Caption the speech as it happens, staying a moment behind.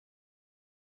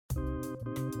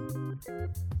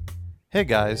Hey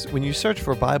guys, when you search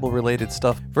for Bible-related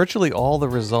stuff, virtually all the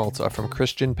results are from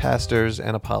Christian pastors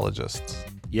and apologists.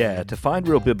 Yeah, to find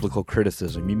real biblical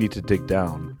criticism, you need to dig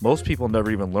down. Most people never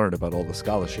even learn about all the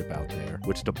scholarship out there,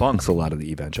 which debunks a lot of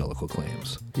the evangelical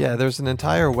claims. Yeah, there's an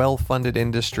entire well-funded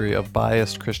industry of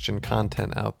biased Christian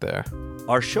content out there.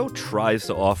 Our show tries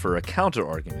to offer a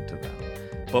counter-argument to them,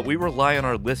 but we rely on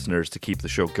our listeners to keep the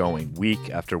show going week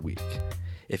after week.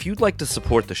 If you'd like to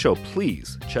support the show,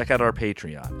 please check out our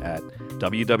Patreon at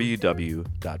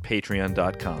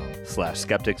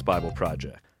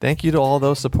www.patreon.com/skepticsbibleproject. Thank you to all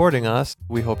those supporting us.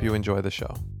 We hope you enjoy the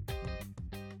show.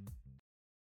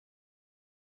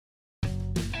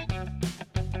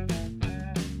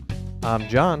 I'm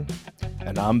John.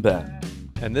 And I'm Ben.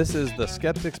 And this is the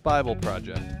Skeptics Bible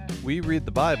Project. We read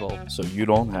the Bible so you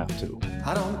don't have to.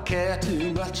 I don't care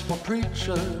too much for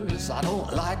preachers. I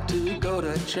don't like to go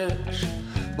to church.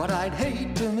 But I'd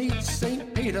hate to meet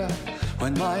St. Peter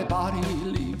when my body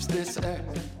leaves this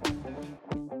earth.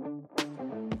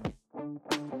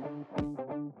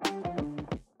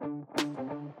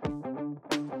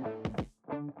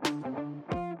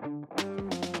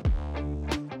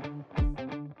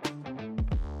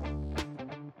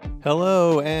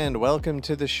 Hello and welcome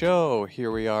to the show. Here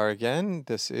we are again.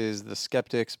 This is the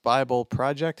Skeptics Bible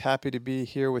Project. Happy to be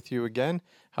here with you again.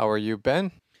 How are you,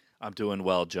 Ben? I'm doing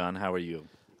well, John. How are you?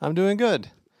 I'm doing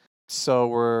good. So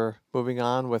we're moving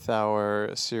on with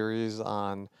our series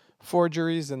on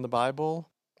forgeries in the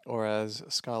Bible, or as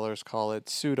scholars call it,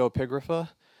 pseudepigrapha.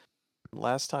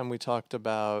 Last time we talked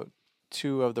about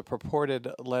two of the purported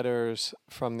letters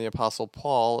from the Apostle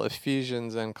Paul,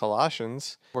 Ephesians and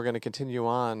Colossians. We're going to continue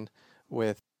on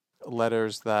with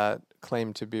letters that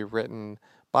claim to be written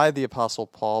by the Apostle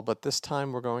Paul, but this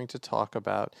time we're going to talk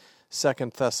about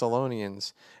 2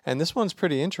 Thessalonians. And this one's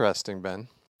pretty interesting, Ben.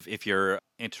 If you're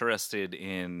interested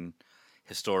in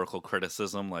historical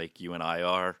criticism like you and I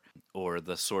are, or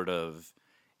the sort of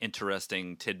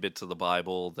interesting tidbits of the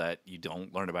Bible that you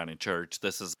don't learn about in church,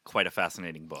 this is quite a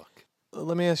fascinating book.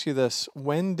 Let me ask you this.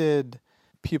 When did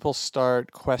people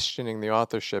start questioning the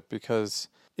authorship? Because,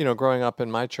 growing up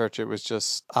in my church, it was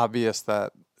just obvious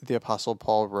that the Apostle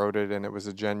Paul wrote it and it was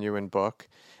a genuine book.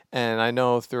 And I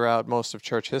know throughout most of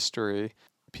church history,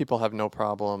 people have no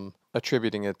problem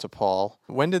attributing it to Paul.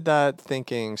 When did that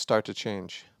thinking start to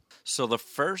change? So the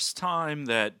first time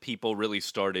that people really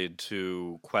started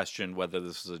to question whether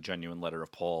this is a genuine letter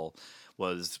of Paul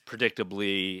was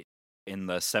predictably in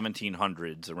the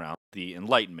 1700s, around the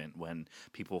Enlightenment, when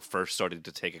people first started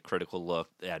to take a critical look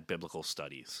at biblical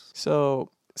studies. So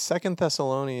 2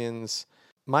 Thessalonians,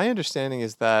 my understanding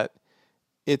is that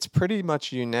it's pretty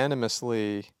much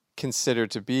unanimously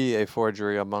considered to be a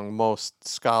forgery among most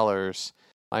scholars.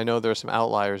 I know there are some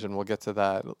outliers, and we'll get to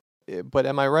that. But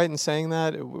am I right in saying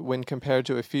that when compared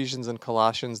to Ephesians and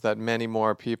Colossians, that many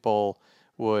more people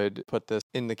would put this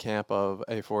in the camp of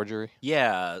a forgery?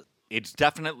 Yeah, it's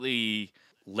definitely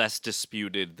less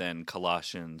disputed than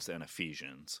Colossians and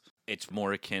Ephesians. It's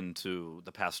more akin to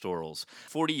the pastorals.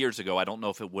 40 years ago, I don't know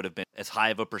if it would have been as high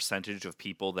of a percentage of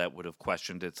people that would have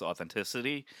questioned its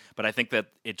authenticity, but I think that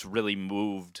it's really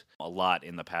moved a lot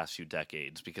in the past few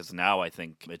decades, because now I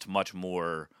think it's much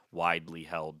more widely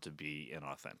held to be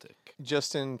inauthentic.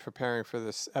 Just in preparing for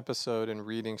this episode and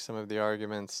reading some of the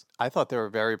arguments, I thought they were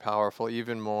very powerful,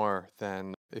 even more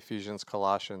than Ephesians,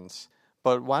 Colossians.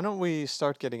 But why don't we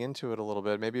start getting into it a little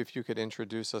bit? Maybe if you could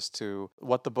introduce us to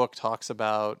what the book talks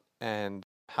about and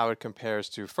how it compares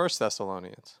to 1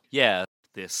 Thessalonians. Yeah,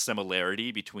 this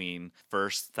similarity between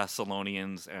 1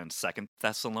 Thessalonians and 2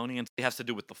 Thessalonians, it has to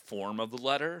do with the form of the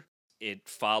letter. It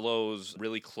follows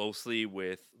really closely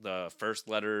with the first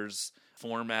letter's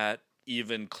format,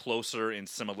 even closer in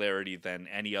similarity than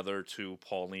any other two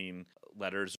Pauline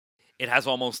letters. It has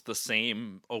almost the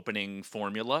same opening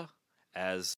formula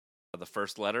as the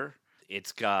first letter.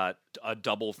 It's got a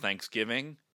double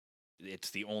thanksgiving. It's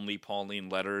the only Pauline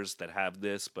letters that have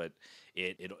this, but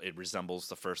it resembles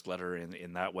the first letter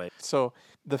in that way. So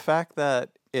the fact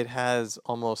that it has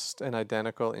almost an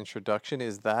identical introduction,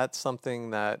 is that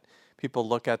something that people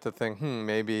look at to think,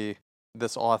 maybe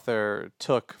this author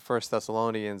took 1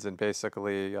 Thessalonians and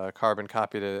basically carbon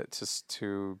copied it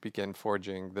to begin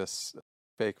forging this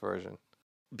fake version?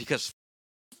 Because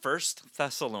 1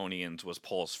 Thessalonians was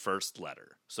Paul's first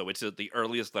letter. So it's the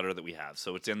earliest letter that we have.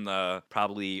 So it's in the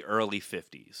probably early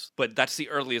 50s. But that's the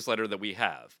earliest letter that we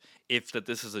have. If that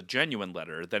this is a genuine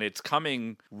letter, then it's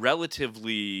coming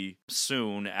relatively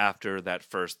soon after that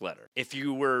first letter. If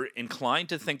you were inclined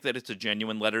to think that it's a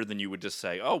genuine letter, then you would just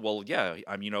say, oh, well, yeah,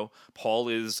 Paul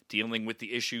is dealing with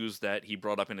the issues that he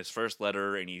brought up in his first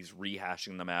letter, and he's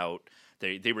rehashing them out.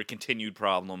 They were continued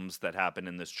problems that happened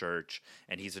in this church,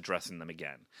 and he's addressing them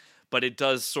again. But it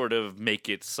does sort of make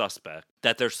it suspect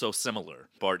that they're so similar.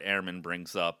 Bart Ehrman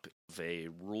brings up a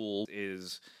rule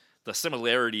is the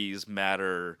similarities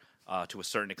matter to a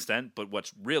certain extent, but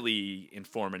what's really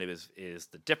informative is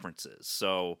the differences.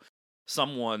 So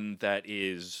someone that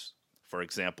is, for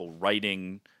example,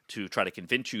 writing to try to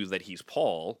convince you that he's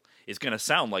Paul is going to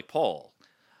sound like Paul.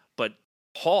 But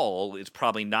Paul is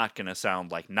probably not going to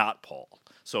sound like not Paul.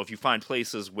 So if you find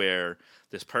places where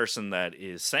this person that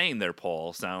is saying they're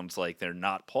Paul sounds like they're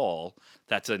not Paul,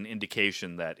 that's an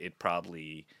indication that it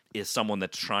probably is someone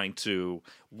that's trying to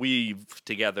weave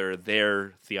together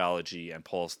their theology and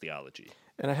Paul's theology.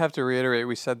 And I have to reiterate,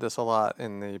 we said this a lot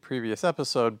in the previous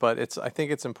episode, but I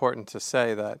think it's important to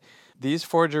say that these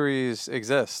forgeries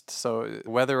exist. So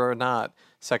whether or not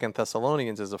 2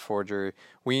 Thessalonians is a forgery,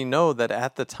 we know that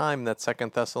at the time that 2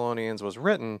 Thessalonians was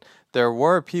written, there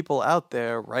were people out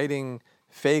there writing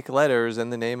fake letters in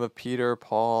the name of Peter,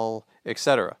 Paul,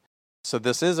 etc. So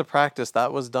this is a practice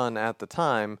that was done at the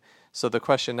time. So the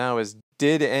question now is,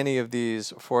 did any of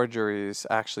these forgeries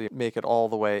actually make it all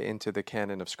the way into the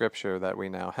canon of Scripture that we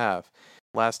now have?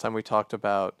 Last time we talked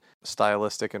about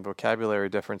stylistic and vocabulary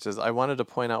differences, I wanted to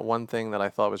point out one thing that I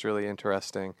thought was really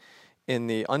interesting. In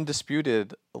the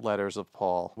undisputed letters of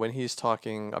Paul, when he's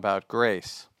talking about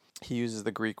grace, he uses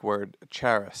the Greek word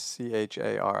charis,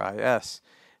 charis.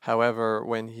 However,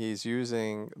 when he's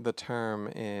using the term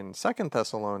in 2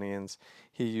 Thessalonians,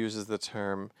 he uses the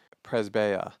term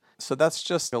presbeia. So that's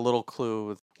just a little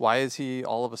clue. Why is he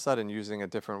all of a sudden using a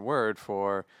different word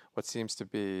for what seems to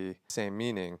be the same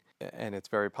meaning? And it's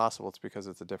very possible it's because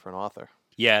it's a different author.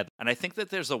 Yeah, and I think that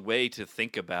there's a way to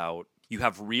think about, you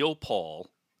have real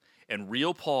Paul, and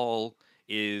real Paul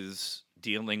is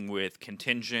dealing with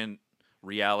contingent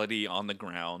reality on the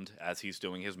ground as he's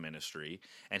doing his ministry,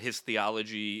 and his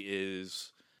theology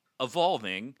is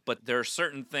evolving, but there are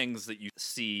certain things that you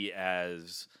see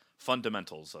as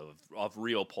fundamentals of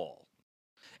real Paul.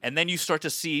 And then you start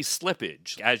to see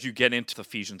slippage. As you get into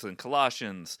Ephesians and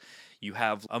Colossians, you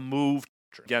have a move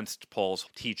against Paul's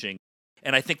teaching.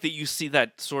 And I think that you see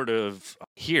that sort of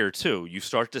here, too. You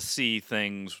start to see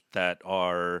things that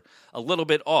are a little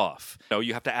bit off.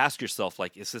 You have to ask yourself,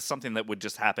 like, is this something that would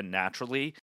just happen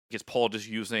naturally? Is Paul just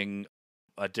using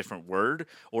a different word?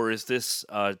 Or is this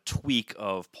a tweak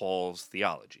of Paul's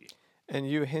theology? And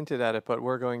you hinted at it, but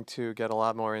we're going to get a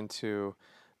lot more into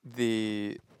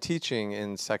the teaching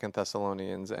in 2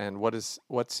 Thessalonians and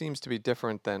what seems to be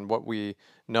different than what we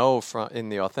know from in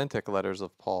the authentic letters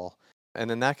of Paul. And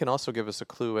then that can also give us a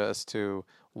clue as to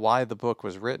why the book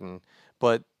was written.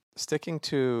 But sticking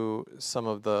to some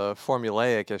of the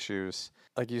formulaic issues,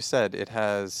 like you said, it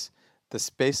has this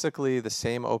basically the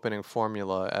same opening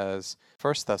formula as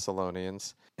 1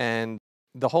 Thessalonians, and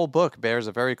the whole book bears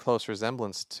a very close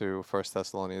resemblance to 1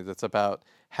 Thessalonians. It's about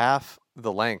half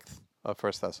the length of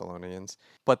 1 Thessalonians,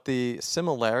 but the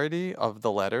similarity of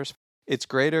the letters, it's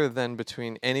greater than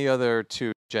between any other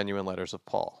two genuine letters of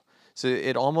Paul. So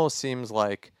it almost seems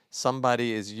like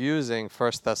somebody is using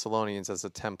 1 Thessalonians as a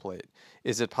template.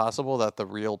 Is it possible that the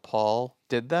real Paul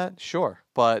did that? Sure.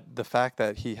 But the fact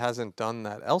that he hasn't done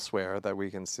that elsewhere that we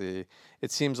can see,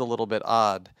 it seems a little bit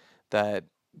odd that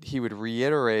he would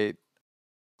reiterate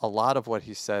a lot of what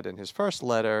he said in his first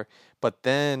letter, but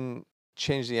then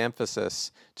change the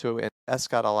emphasis to an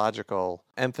eschatological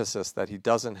emphasis that he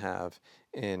doesn't have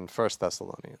in 1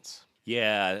 Thessalonians.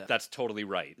 Yeah, that's totally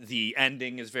right. The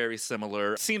ending is very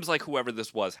similar. It seems like whoever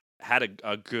this was had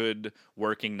a good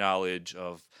working knowledge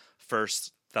of 1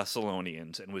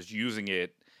 Thessalonians and was using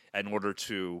it in order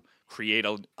to create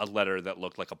a letter that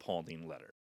looked like a Pauline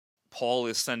letter. Paul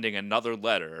is sending another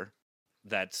letter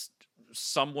that's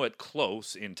somewhat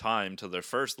close in time to their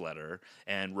first letter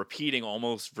and repeating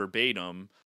almost verbatim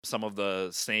some of the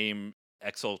same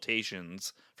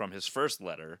exaltations from his first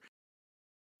letter,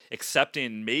 except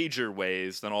in major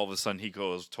ways. Then all of a sudden he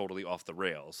goes totally off the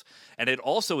rails. And it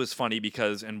also is funny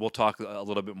because, and we'll talk a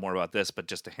little bit more about this, but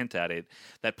just to hint at it,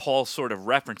 that Paul sort of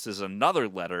references another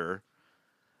letter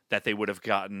that they would have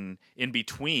gotten in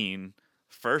between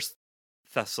 1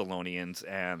 Thessalonians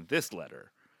and this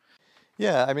letter.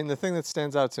 Yeah, I mean, the thing that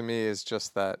stands out to me is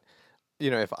just that,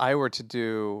 if I were to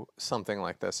do something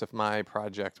like this, if my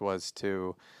project was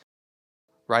to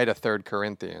write a third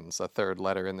Corinthians, a third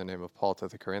letter in the name of Paul to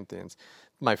the Corinthians,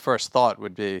 my first thought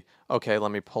would be, okay,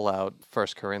 let me pull out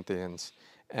First Corinthians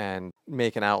and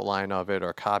make an outline of it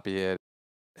or copy it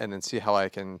and then see how I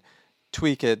can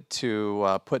tweak it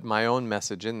to put my own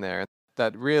message in there.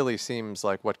 That really seems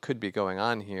like what could be going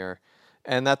on here.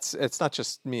 And it's not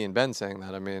just me and Ben saying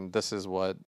that. I mean, this is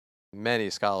what many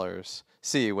scholars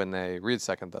see when they read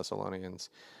Second Thessalonians.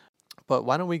 But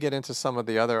why don't we get into some of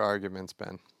the other arguments,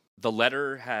 Ben? The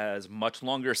letter has much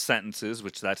longer sentences,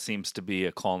 which that seems to be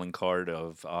a calling card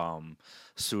of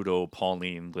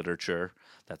pseudo-Pauline literature,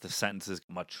 that the sentence is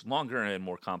much longer and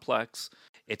more complex.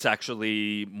 It's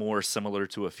actually more similar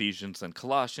to Ephesians and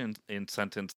Colossians in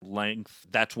sentence length.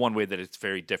 That's one way that it's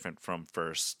very different from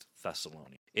First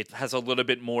Thessalonians. It has a little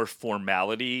bit more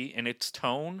formality in its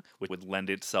tone, which would lend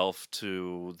itself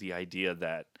to the idea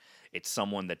that it's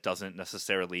someone that doesn't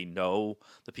necessarily know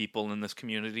the people in this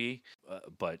community,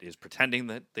 but is pretending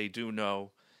that they do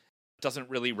know. Doesn't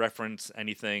really reference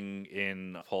anything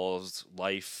in Paul's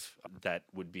life that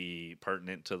would be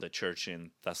pertinent to the church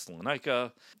in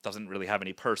Thessalonica. Doesn't really have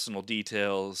any personal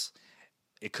details.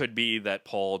 It could be that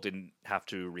Paul didn't have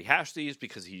to rehash these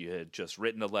because he had just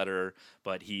written a letter,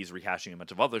 but he's rehashing a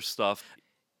bunch of other stuff.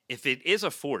 If it is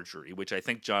a forgery, which I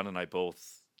think John and I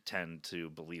both tend to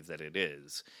believe that it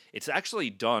is, it's actually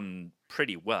done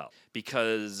pretty well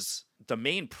because the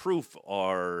main proof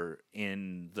are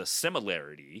in the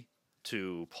similarity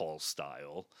to Paul's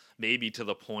style, maybe to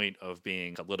the point of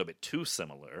being a little bit too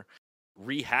similar,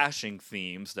 rehashing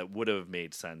themes that would have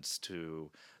made sense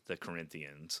to the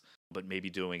Corinthians, but maybe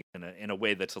doing it in a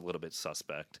way that's a little bit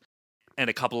suspect, and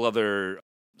a couple other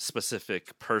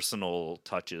specific personal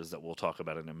touches that we'll talk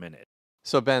about in a minute.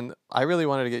 So, Ben, I really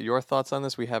wanted to get your thoughts on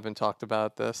this. We haven't talked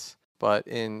about this, but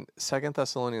in 2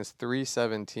 Thessalonians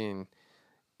 3:17,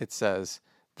 it says,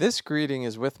 "This greeting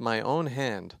is with my own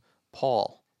hand,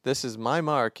 Paul. This is my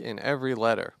mark in every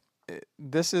letter."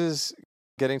 This is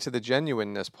getting to the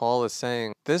genuineness. Paul is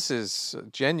saying, this is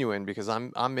genuine because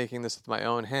I'm making this with my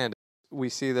own hand. We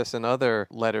see this in other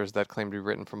letters that claim to be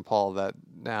written from Paul that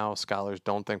now scholars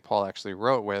don't think Paul actually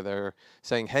wrote, where they're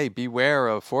saying, hey, beware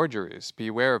of forgeries,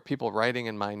 beware of people writing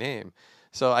in my name.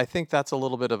 So I think that's a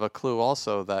little bit of a clue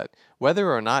also that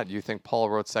whether or not you think Paul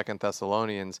wrote 2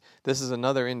 Thessalonians, this is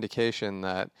another indication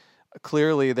that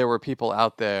clearly there were people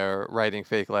out there writing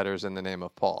fake letters in the name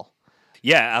of Paul.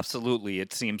 Yeah, absolutely.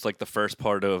 It seems like the first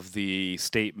part of the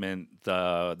statement,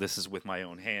 this is with my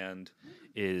own hand,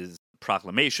 is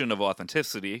proclamation of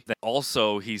authenticity. Then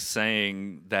also he's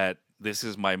saying that this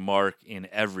is my mark in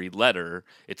every letter.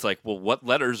 It's like, well, what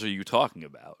letters are you talking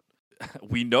about?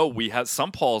 We know we have some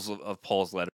of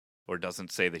Paul's letter, or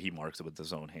doesn't say that he marks it with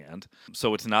his own hand.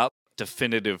 So it's not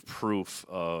definitive proof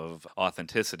of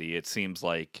authenticity. It seems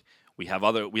like we have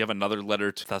another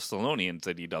letter to Thessalonians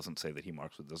that he doesn't say that he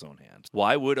marks with his own hand.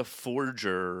 Why would a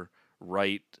forger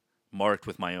write marked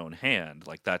with my own hand?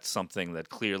 Like, that's something that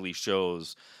clearly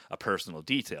shows a personal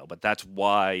detail, but that's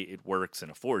why it works in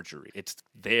a forgery. It's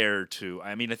there to,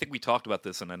 I think we talked about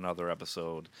this in another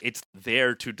episode. It's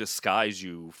there to disguise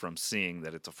you from seeing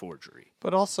that it's a forgery.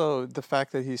 But also the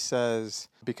fact that he says,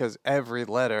 because every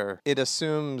letter, it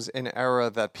assumes an era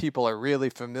that people are really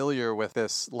familiar with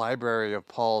this library of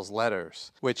Paul's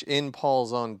letters, which in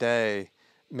Paul's own day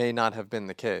may not have been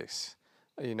the case.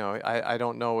 I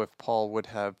don't know if Paul would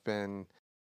have been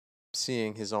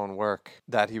seeing his own work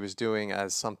that he was doing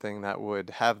as something that would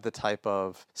have the type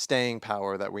of staying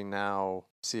power that we now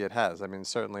see it has.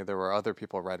 Certainly there were other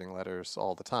people writing letters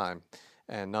all the time,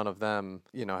 and none of them,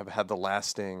 have had the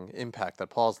lasting impact that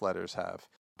Paul's letters have.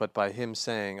 But by him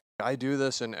saying, I do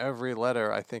this in every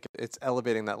letter, I think it's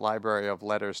elevating that library of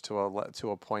letters to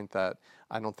a point that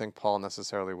I don't think Paul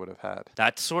necessarily would have had.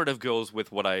 That sort of goes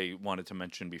with what I wanted to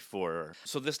mention before.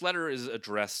 So this letter is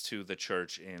addressed to the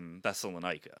church in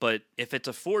Thessalonica. But if it's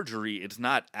a forgery, it's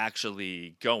not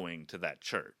actually going to that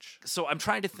church. So I'm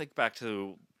trying to think back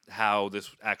to how this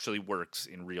actually works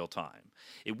in real time.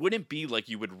 It wouldn't be like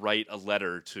you would write a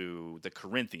letter to the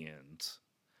Corinthians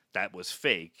that was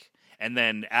fake and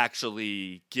then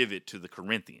actually give it to the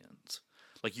Corinthians.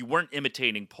 Like, you weren't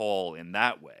imitating Paul in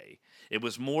that way. It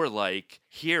was more like,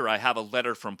 here, I have a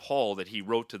letter from Paul that he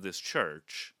wrote to this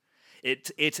church.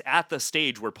 It's at the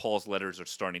stage where Paul's letters are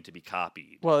starting to be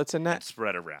copied. Well, it's and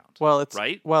spread around.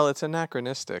 Right? Well, it's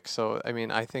anachronistic. So,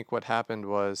 I think what happened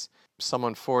was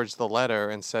someone forged the letter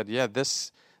and said, yeah,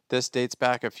 this dates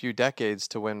back a few decades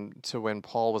to when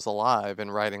Paul was alive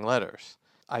and writing letters.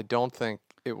 I don't think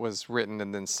it was written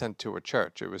and then sent to a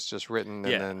church. It was just written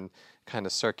and then kind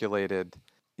of circulated,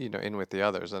 in with the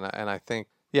others. And I think,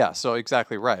 so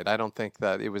exactly right. I don't think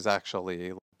that it was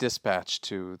actually dispatch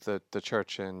to the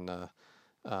church in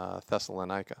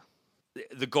Thessalonica.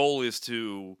 The goal is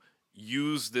to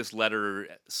use this letter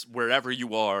wherever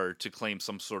you are to claim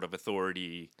some sort of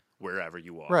authority wherever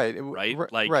you are. Right,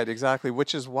 Right? right, exactly.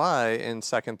 Which is why in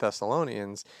Second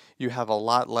Thessalonians you have a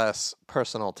lot less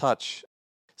personal touch.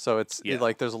 So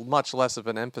like there's much less of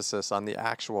an emphasis on the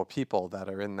actual people that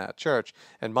are in that church,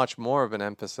 and much more of an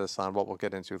emphasis on what we'll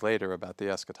get into later about the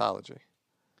eschatology.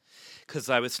 Because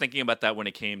I was thinking about that when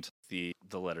it came to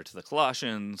the letter to the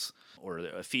Colossians or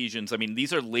the Ephesians. I mean,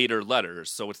 these are later letters,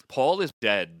 so Paul is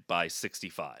dead by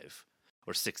 65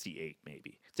 or 68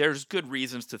 maybe. There's good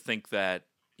reasons to think that,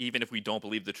 even if we don't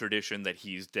believe the tradition, that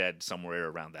he's dead somewhere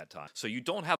around that time. So you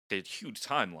don't have a huge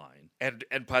timeline.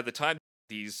 And by the time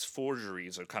these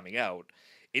forgeries are coming out,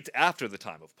 it's after the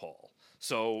time of Paul.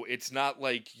 So it's not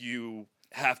like you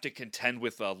have to contend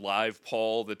with a live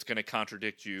Paul that's going to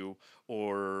contradict you,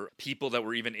 or people that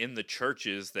were even in the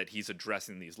churches that he's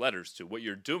addressing these letters to. What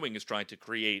you're doing is trying to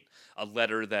create a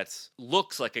letter that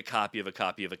looks like a copy of a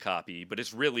copy of a copy, but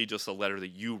it's really just a letter that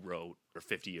you wrote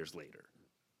 50 years later.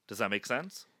 Does that make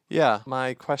sense? Yeah.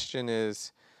 My question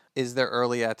is there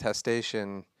early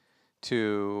attestation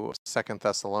to Second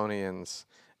Thessalonians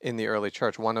in the early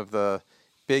church? One of the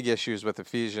big issues with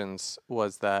Ephesians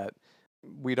was that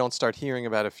we don't start hearing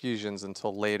about Ephesians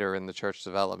until later in the church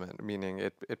development, meaning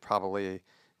it probably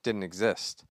didn't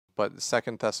exist. But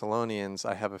Second Thessalonians,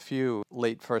 I have a few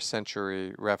late first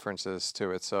century references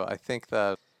to it. So I think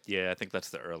that Yeah, I think that's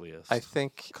the earliest. I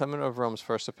think Clement of Rome's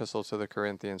first epistle to the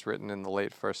Corinthians, written in the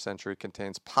late first century,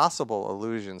 contains possible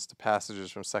allusions to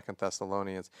passages from Second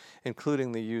Thessalonians,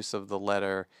 including the use of the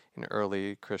letter in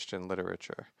early Christian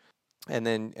literature. And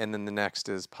then the next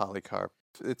is Polycarp.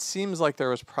 It seems like there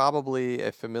was probably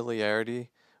a familiarity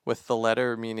with the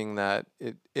letter, meaning that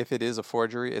if it is a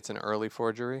forgery, it's an early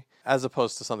forgery, as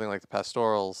opposed to something like the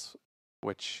pastorals,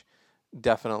 which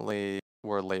definitely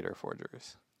were later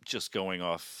forgeries. Just going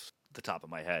off the top of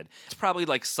my head, it's probably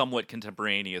like somewhat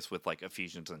contemporaneous with like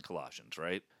Ephesians and Colossians,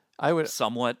 right? I would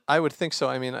think so.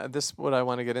 I mean, this is what I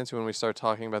want to get into when we start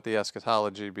talking about the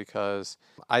eschatology, because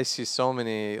I see so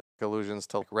many allusions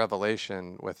to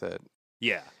Revelation with it.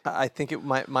 Yeah. I think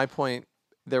my point,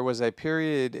 there was a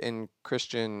period in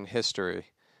Christian history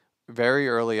very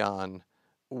early on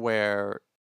where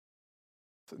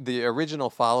the original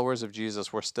followers of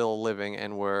Jesus were still living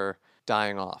and were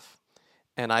dying off.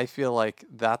 And I feel like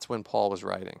that's when Paul was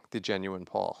writing, the genuine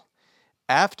Paul.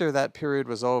 After that period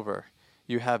was over,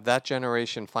 you have that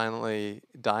generation finally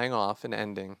dying off and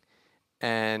ending,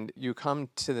 and you come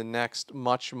to the next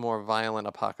much more violent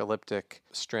apocalyptic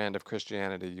strand of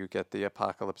Christianity. You get the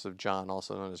Apocalypse of John,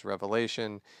 also known as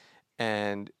Revelation,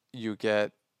 and you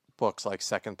get books like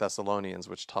Second Thessalonians,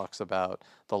 which talks about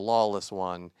the lawless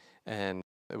one and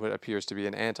what appears to be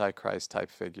an antichrist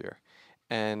type figure.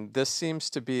 And this seems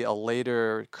to be a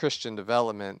later Christian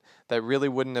development that really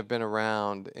wouldn't have been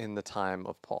around in the time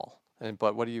of Paul.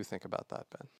 But what do you think about that,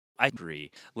 Ben? I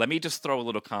agree. Let me just throw a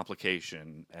little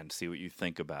complication and see what you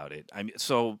think about it.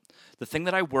 So the thing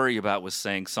that I worry about was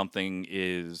saying something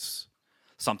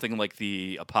like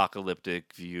the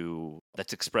apocalyptic view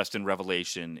that's expressed in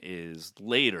Revelation is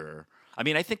later. I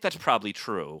mean, I think that's probably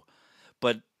true,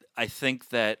 but I think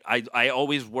that I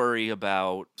always worry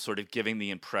about sort of giving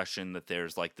the impression that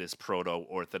there's like this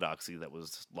proto-orthodoxy that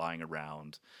was lying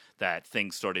around that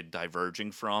things started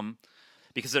diverging from,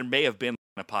 because there may have been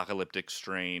an apocalyptic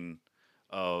strain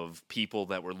of people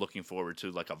that were looking forward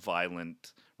to like a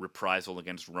violent reprisal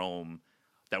against Rome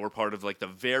that were part of like the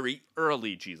very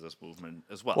early Jesus movement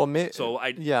as well.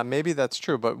 Maybe that's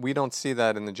true, but we don't see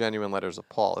that in the genuine letters of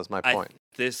Paul, is my point.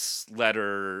 This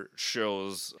letter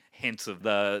shows hints of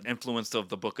the influence of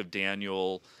the book of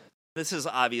Daniel. This is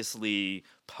obviously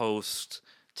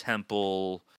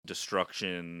post-temple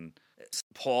destruction.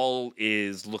 Paul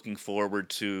is looking forward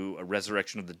to a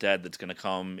resurrection of the dead that's going to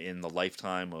come in the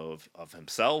lifetime of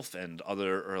himself and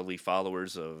other early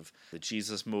followers of the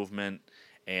Jesus movement.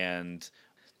 And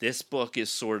this book is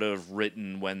sort of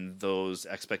written when those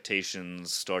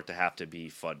expectations start to have to be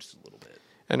fudged a little bit.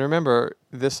 And remember,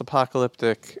 this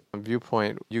apocalyptic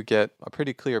viewpoint, you get a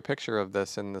pretty clear picture of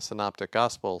this in the Synoptic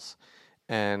Gospels.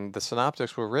 And the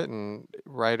Synoptics were written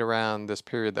right around this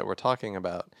period that we're talking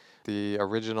about. The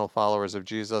original followers of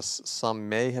Jesus, some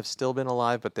may have still been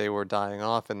alive, but they were dying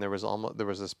off, and there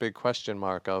was this big question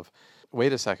mark of,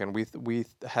 wait a second, we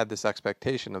had this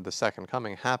expectation of the second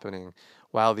coming happening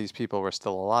while these people were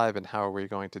still alive, and how are we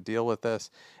going to deal with this?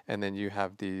 And then you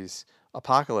have these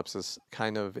apocalypses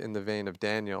kind of in the vein of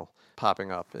Daniel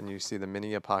popping up, and you see the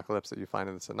mini apocalypse that you find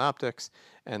in the Synoptics,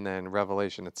 and then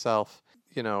Revelation itself.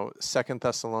 Second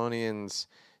Thessalonians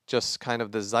just kind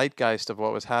of the zeitgeist of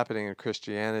what was happening in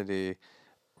Christianity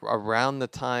around the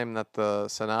time that the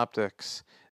synoptics,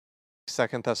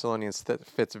 Second Thessalonians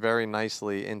fits very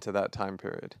nicely into that time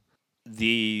period.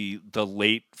 The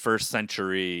late first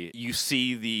century, you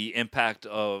see the impact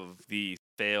of the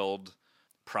failed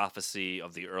prophecy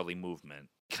of the early movement.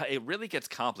 It really gets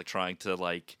complex trying to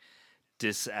like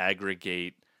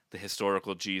disaggregate the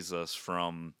historical Jesus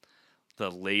from the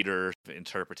later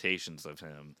interpretations of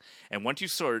him. And once you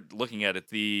start looking at it,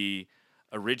 the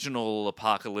original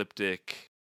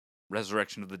apocalyptic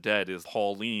resurrection of the dead is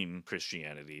Pauline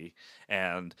Christianity,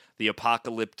 and the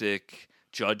apocalyptic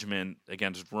judgment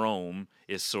against Rome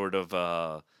is sort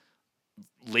of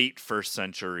late first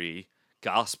century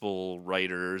gospel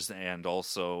writers, and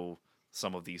also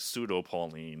some of these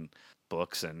pseudo-Pauline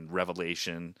books and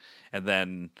Revelation. And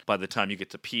then by the time you get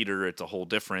to Peter, it's a whole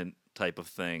different type of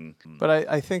thing. But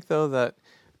I think, though, that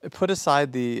put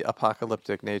aside the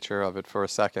apocalyptic nature of it for a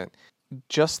second,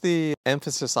 just the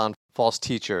emphasis on false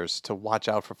teachers, to watch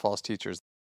out for false teachers.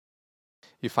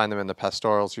 You find them in the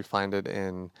pastorals, you find it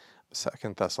in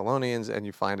Second Thessalonians, and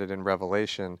you find it in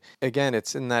Revelation. Again,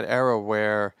 it's in that era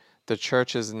where the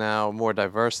church is now more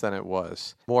diverse than it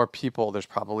was. More people, there's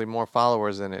probably more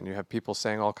followers in it, and you have people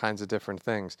saying all kinds of different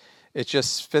things. It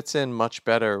just fits in much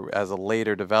better as a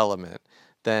later development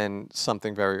than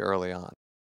something very early on.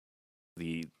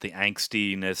 The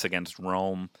angstiness against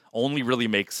Rome only really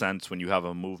makes sense when you have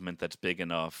a movement that's big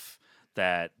enough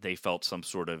that they felt some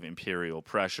sort of imperial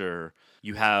pressure.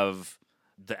 You have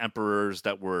the emperors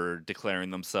that were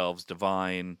declaring themselves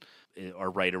divine are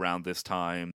right around this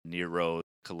time. Nero,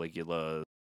 Caligula,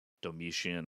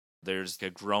 Domitian. There's a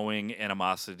growing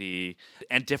animosity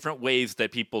and different ways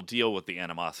that people deal with the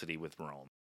animosity with Rome.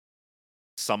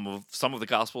 Some of the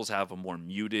Gospels have a more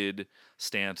muted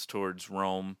stance towards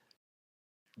Rome.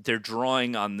 They're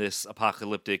drawing on this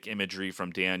apocalyptic imagery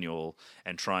from Daniel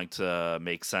and trying to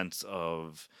make sense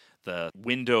of the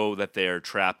window that they're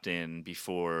trapped in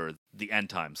before the end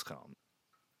times come.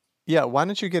 Yeah, why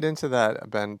don't you get into that,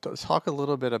 Ben? Talk a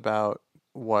little bit about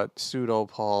what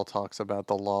pseudo-Paul talks about,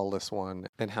 the lawless one,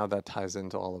 and how that ties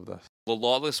into all of this. The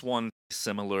lawless one is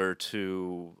similar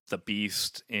to the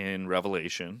beast in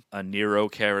Revelation, a Nero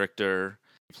character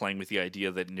playing with the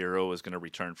idea that Nero is going to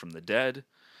return from the dead.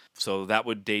 So that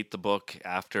would date the book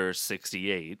after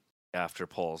 68, after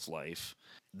Paul's life.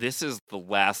 This is the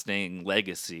lasting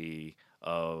legacy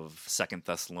of Second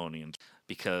Thessalonians,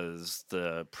 because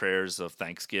the prayers of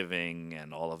thanksgiving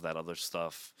and all of that other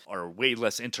stuff are way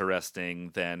less interesting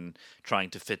than trying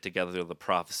to fit together the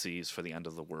prophecies for the end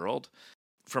of the world.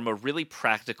 From a really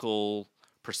practical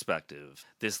perspective,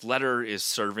 this letter is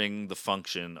serving the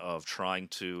function of trying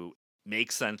to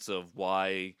make sense of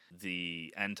why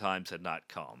the end times had not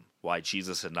come, why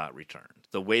Jesus had not returned.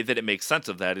 The way that it makes sense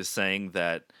of that is saying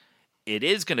that it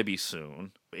is going to be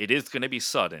soon, it is going to be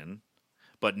sudden,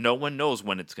 but no one knows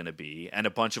when it's going to be, and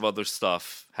a bunch of other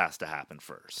stuff has to happen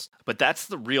first. But that's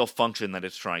the real function that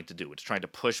it's trying to do. It's trying to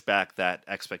push back that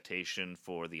expectation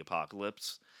for the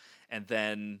apocalypse, and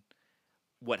then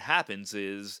what happens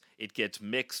is it gets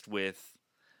mixed with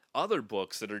other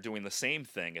books that are doing the same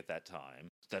thing at that time,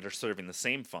 that are serving the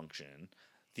same function.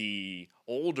 The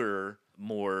older,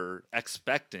 more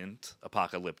expectant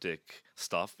apocalyptic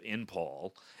stuff in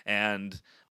Paul, and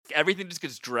everything just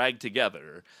gets dragged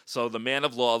together. So the man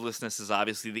of lawlessness is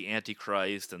obviously the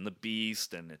Antichrist and the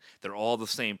beast, and they're all the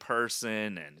same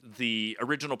person, and the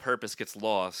original purpose gets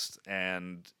lost,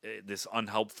 and this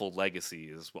unhelpful legacy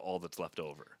is all that's left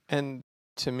over. And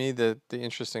to me, the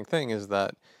interesting thing is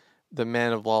that the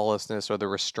man of lawlessness, or the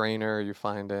restrainer, you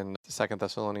find in 2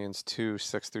 Thessalonians 2,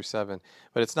 6-7.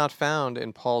 But it's not found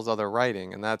in Paul's other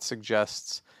writing, and that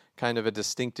suggests kind of a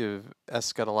distinctive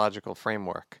eschatological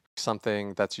framework,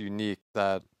 something that's unique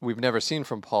that we've never seen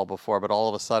from Paul before, but all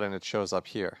of a sudden it shows up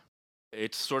here.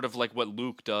 It's sort of like what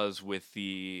Luke does with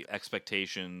the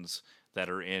expectations that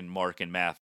are in Mark and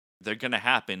Matthew. They're going to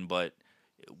happen, but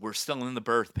we're still in the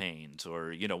birth pains,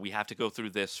 or, we have to go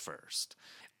through this first.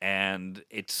 And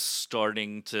it's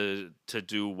starting to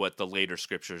do what the later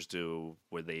scriptures do,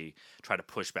 where they try to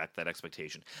push back that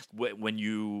expectation. When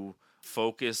you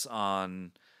focus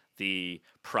on the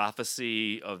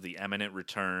prophecy of the imminent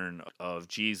return of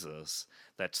Jesus,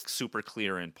 that's super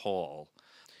clear in Paul,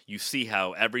 you see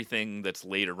how everything that's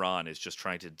later on is just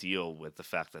trying to deal with the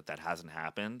fact that hasn't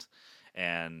happened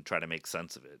and try to make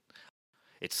sense of it.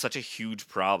 It's such a huge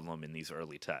problem in these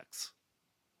early texts.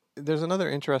 There's another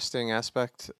interesting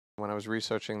aspect when I was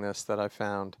researching this that I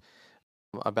found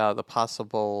about the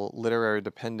possible literary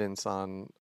dependence on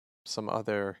some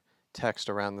other text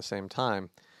around the same time.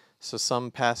 So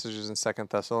some passages in 2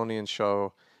 Thessalonians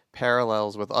show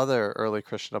parallels with other early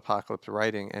Christian apocalyptic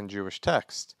writing and Jewish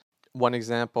text. One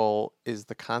example is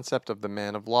the concept of the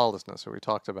man of lawlessness, that we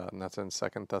talked about, and that's in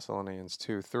 2 Thessalonians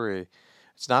 2:3.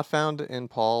 It's not found in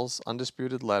Paul's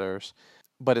undisputed letters,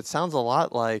 but it sounds a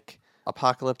lot like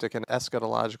apocalyptic and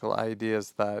eschatological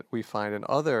ideas that we find in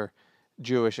other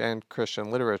Jewish and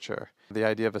Christian literature. The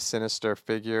idea of a sinister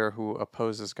figure who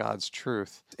opposes God's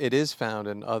truth. It is found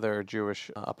in other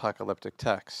Jewish apocalyptic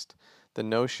texts. The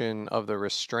notion of the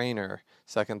restrainer,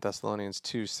 2 Thessalonians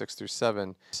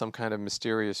 2:6-7, some kind of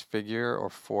mysterious figure or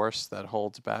force that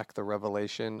holds back the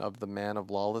revelation of the man of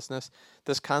lawlessness.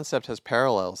 This concept has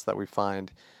parallels that we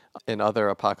find in other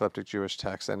apocalyptic Jewish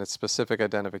texts, and its specific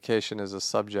identification is a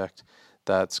subject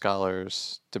that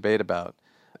scholars debate about.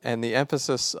 And the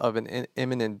emphasis of an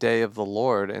imminent day of the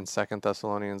Lord in 2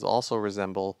 Thessalonians also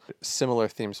resemble similar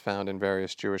themes found in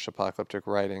various Jewish apocalyptic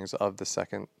writings of the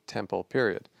Second Temple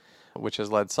period, which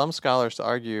has led some scholars to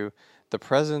argue the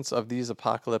presence of these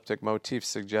apocalyptic motifs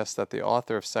suggests that the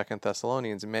author of 2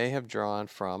 Thessalonians may have drawn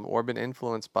from or been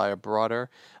influenced by a broader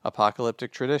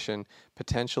apocalyptic tradition,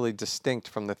 potentially distinct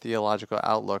from the theological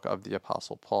outlook of the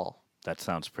Apostle Paul. That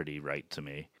sounds pretty right to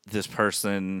me. This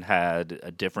person had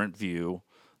a different view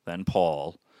than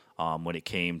Paul when it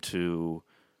came to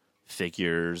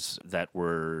figures that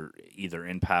were either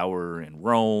in power in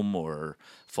Rome or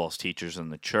false teachers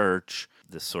in the church,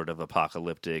 this sort of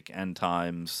apocalyptic end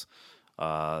times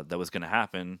that was going to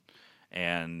happen,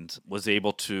 and was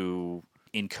able to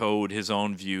encode his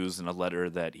own views in a letter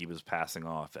that he was passing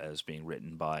off as being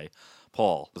written by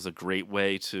Paul. It was a great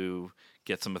way to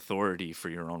get some authority for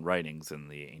your own writings in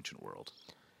the ancient world.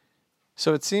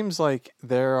 So it seems like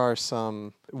there are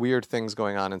some weird things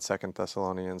going on in 2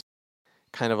 Thessalonians,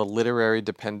 kind of a literary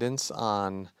dependence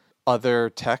on other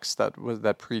texts that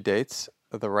predates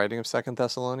the writing of 2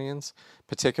 Thessalonians,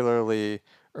 particularly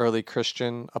early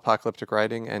Christian apocalyptic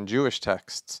writing and Jewish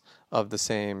texts of the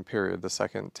same period, the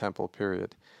Second Temple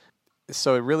period.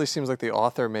 So it really seems like the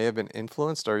author may have been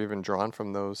influenced or even drawn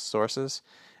from those sources.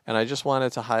 And I just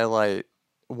wanted to highlight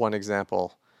one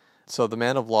example. So the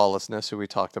man of lawlessness, who we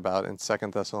talked about in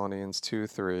 2 Thessalonians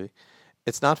 2:3,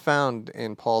 it's not found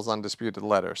in Paul's undisputed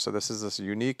letter. So this is this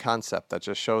unique concept that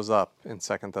just shows up in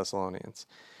 2 Thessalonians.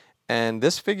 And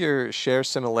this figure shares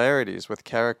similarities with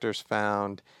characters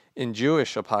found in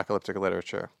Jewish apocalyptic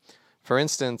literature. For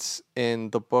instance, in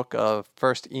the book of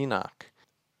 1st Enoch,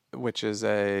 which is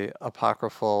a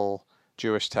apocryphal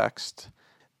Jewish text,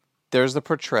 there's the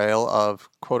portrayal of,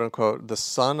 quote unquote, the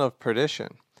son of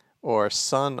perdition, or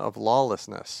son of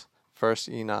lawlessness, 1st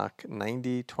Enoch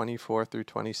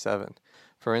 90:24-27.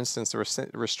 For instance, the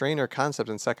restrainer concept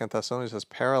in 2 Thessalonians has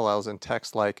parallels in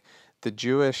texts like the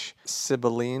Jewish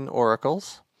Sibylline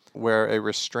oracles, where a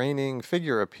restraining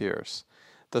figure appears.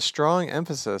 The strong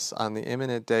emphasis on the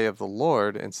imminent day of the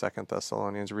Lord in 2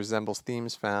 Thessalonians resembles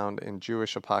themes found in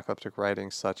Jewish apocalyptic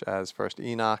writings such as 1st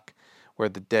Enoch, where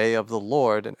the day of the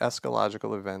Lord and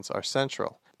eschatological events are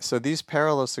central. So these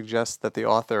parallels suggest that the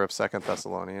author of 2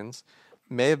 Thessalonians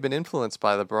may have been influenced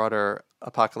by the broader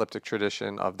apocalyptic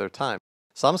tradition of their time.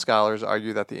 Some scholars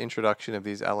argue that the introduction of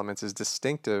these elements is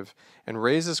distinctive and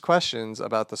raises questions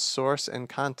about the source and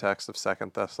context of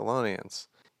 2 Thessalonians.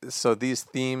 So these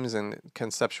themes and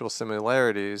conceptual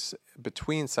similarities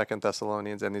between 2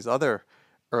 Thessalonians and these other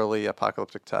early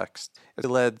apocalyptic texts, it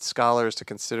led scholars to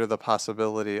consider the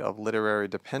possibility of literary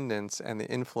dependence and the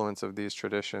influence of these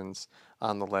traditions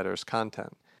on the letter's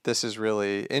content. This is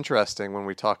really interesting when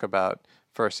we talk about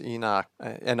 1st Enoch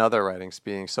and other writings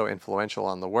being so influential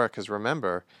on the work, because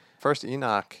remember, 1st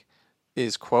Enoch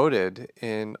is quoted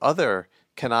in other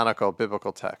canonical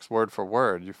biblical texts, word for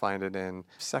word. You find it in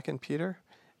 2 Peter,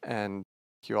 and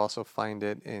you also find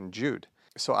it in Jude.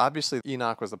 So obviously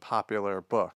Enoch was a popular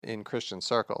book in Christian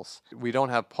circles. We don't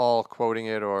have Paul quoting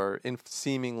it or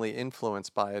seemingly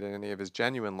influenced by it in any of his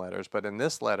genuine letters, but in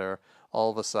this letter,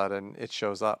 all of a sudden, it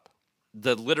shows up.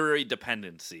 The literary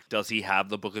dependency, does he have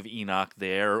the Book of Enoch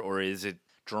there, or is it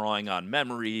drawing on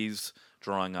memories,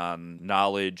 drawing on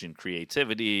knowledge and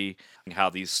creativity, and how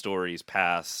these stories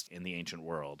passed in the ancient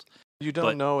world? You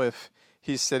don't know if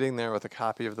he's sitting there with a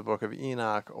copy of the Book of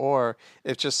Enoch, or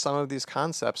if just some of these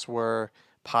concepts were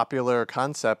popular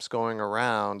concepts going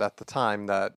around at the time,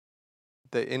 that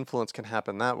the influence can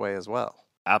happen that way as well.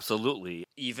 Absolutely.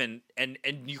 Even and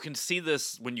you can see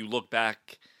this when you look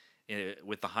back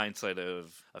with the hindsight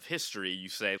of history. You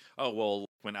say, oh, well,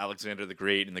 when Alexander the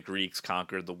Great and the Greeks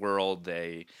conquered the world,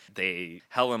 they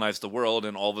Hellenized the world,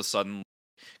 and all of a sudden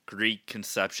Greek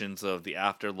conceptions of the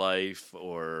afterlife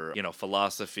or,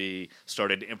 philosophy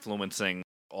started influencing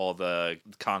all the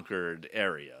conquered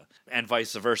area, and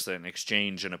vice versa, an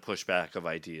exchange and a pushback of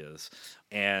ideas.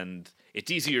 And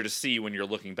it's easier to see when you're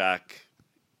looking back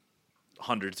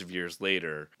hundreds of years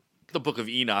later. The Book of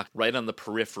Enoch, right on the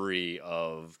periphery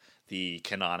of the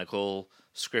canonical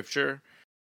scripture.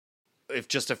 If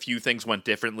just a few things went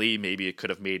differently, maybe it could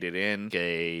have made it in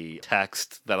a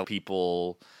text that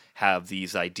people have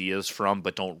these ideas from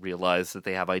but don't realize that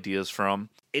they have ideas from.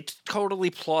 It's totally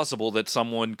plausible that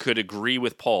someone could agree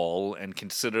with Paul and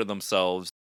consider themselves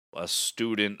a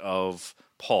student of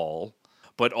Paul,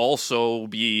 but also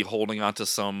be holding on to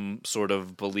some sort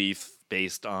of belief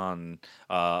based on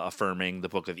affirming the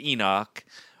Book of Enoch,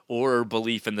 or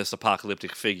belief in this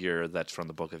apocalyptic figure that's from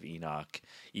the Book of Enoch,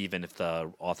 even if the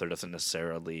author doesn't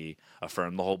necessarily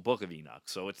affirm the whole Book of Enoch.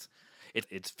 So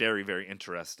it's very, very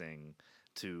interesting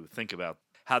to think about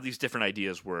how these different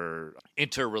ideas were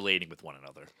interrelating with one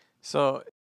another. So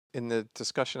in the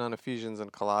discussion on Ephesians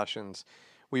and Colossians,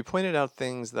 we pointed out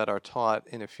things that are taught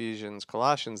in Ephesians,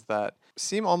 Colossians that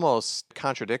seem almost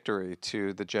contradictory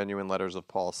to the genuine letters of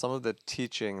Paul. Some of the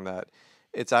teaching that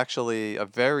it's actually a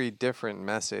very different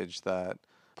message that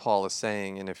Paul is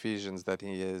saying in Ephesians that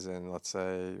he is in, let's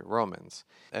say, Romans.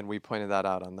 And we pointed that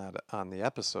out on the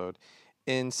episode.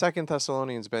 In 2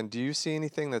 Thessalonians, Ben, do you see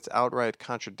anything that's outright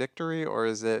contradictory, or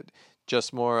is it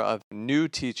just more of new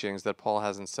teachings that Paul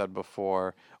hasn't said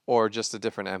before, or just a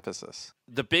different emphasis?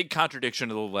 The big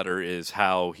contradiction of the letter is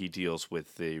how he deals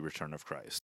with the return of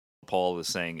Christ. Paul is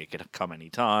saying it could come any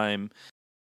time.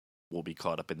 We'll be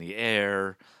caught up in the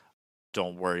air.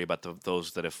 Don't worry about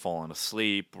those that have fallen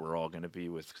asleep. We're all going to be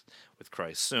with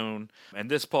Christ soon.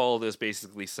 And this Paul is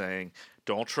basically saying,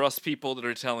 don't trust people that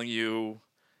are telling you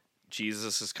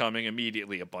Jesus is coming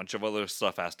immediately. A bunch of other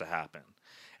stuff has to happen.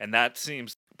 And that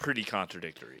seems pretty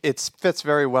contradictory. It fits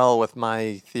very well with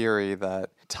my theory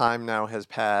that time now has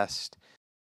passed.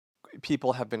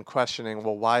 People have been questioning,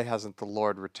 well, why hasn't the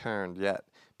Lord returned yet?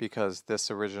 Because this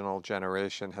original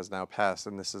generation has now passed,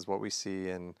 and this is what we see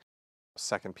in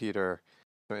 2 Peter,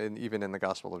 and even in the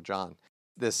Gospel of John.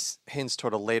 This hints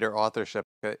toward a later authorship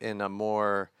in a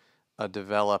more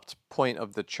developed point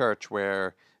of the church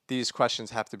where these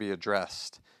questions have to be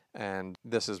addressed, and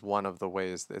this is one of the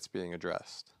ways that it's being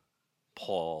addressed.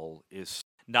 Paul is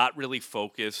not really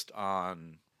focused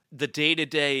on the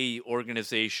day-to-day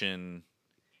organization.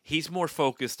 He's more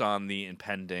focused on the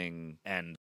impending,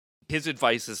 and his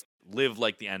advice is live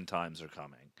like the end times are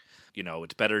coming. You know,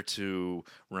 it's better to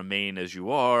remain as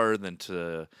you are than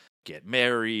to get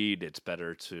married. It's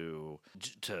better to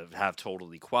have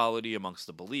total equality amongst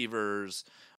the believers.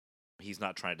 He's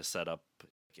not trying to set up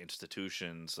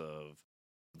institutions of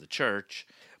the church.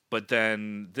 But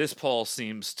then this Paul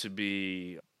seems to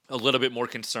be a little bit more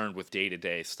concerned with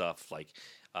day-to-day stuff, like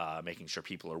making sure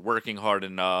people are working hard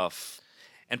enough.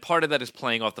 And part of that is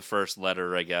playing off the first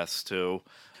letter, I guess, too.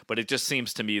 But it just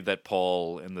seems to me that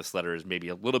Paul in this letter is maybe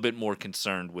a little bit more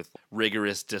concerned with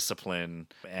rigorous discipline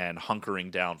and hunkering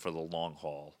down for the long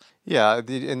haul. Yeah,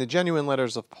 in the genuine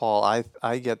letters of Paul,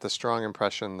 I get the strong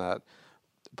impression that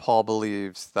Paul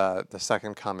believes that the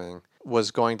second coming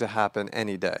was going to happen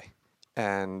any day.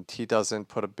 And he doesn't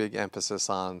put a big emphasis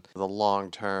on the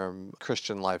long-term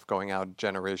Christian life going out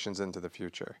generations into the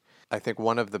future. I think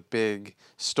one of the big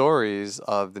stories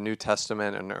of the New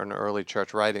Testament and early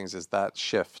church writings is that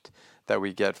shift that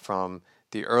we get from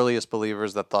the earliest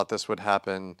believers that thought this would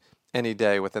happen any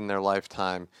day within their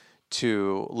lifetime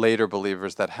to later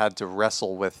believers that had to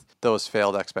wrestle with those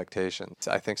failed expectations.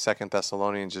 I think 2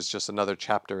 Thessalonians is just another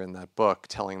chapter in that book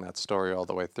telling that story all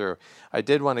the way through. I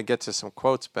did want to get to some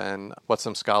quotes, Ben, what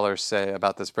some scholars say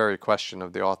about this very question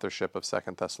of the authorship of 2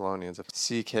 Thessalonians.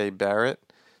 C.K. Barrett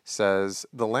says,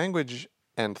 the language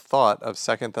and thought of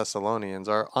 2 Thessalonians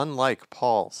are unlike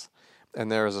Paul's,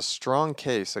 and there is a strong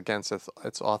case against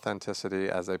its authenticity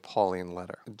as a Pauline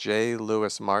letter. J.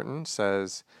 Lewis Martin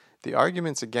says, the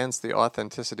arguments against the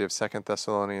authenticity of 2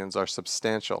 Thessalonians are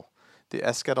substantial. The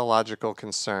eschatological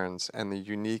concerns and the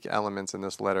unique elements in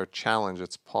this letter challenge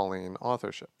its Pauline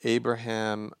authorship.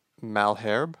 Abraham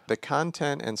Malherbe, the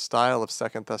content and style of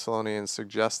 2 Thessalonians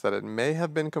suggests that it may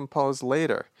have been composed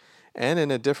later and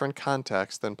in a different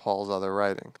context than Paul's other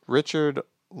writing. Richard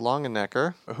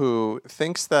Longenecker, who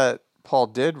thinks that Paul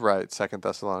did write 2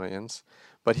 Thessalonians,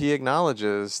 but he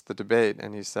acknowledges the debate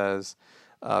and he says,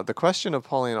 the question of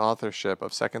Pauline authorship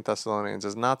of 2 Thessalonians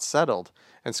is not settled,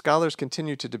 and scholars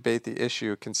continue to debate the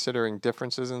issue considering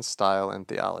differences in style and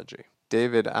theology.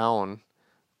 David Aune,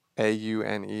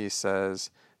 A-U-N-E,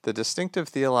 says, The distinctive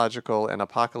theological and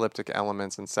apocalyptic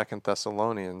elements in Second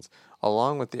Thessalonians,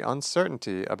 along with the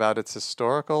uncertainty about its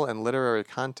historical and literary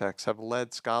context, have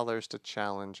led scholars to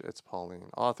challenge its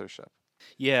Pauline authorship.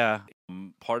 Yeah,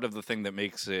 part of the thing that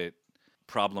makes it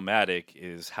problematic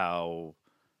is how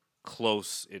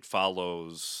close it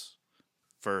follows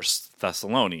First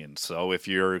Thessalonians. So if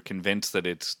you're convinced that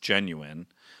it's genuine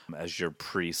as your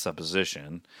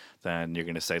presupposition, then you're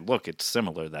going to say, look, it's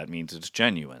similar. That means it's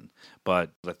genuine.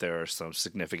 But that there are some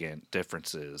significant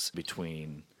differences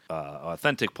between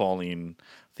authentic Pauline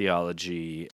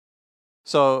theology.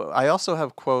 So I also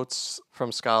have quotes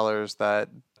from scholars that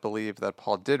believe that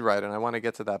Paul did write, and I want to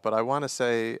get to that. But I want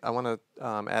to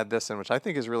add this in, which I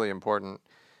think is really important,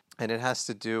 and it has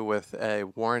to do with a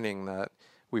warning that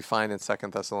we find in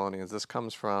Second Thessalonians. This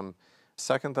comes from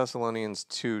Second Thessalonians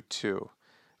 2:2,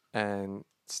 and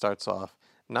starts off,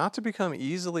 not to become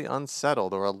easily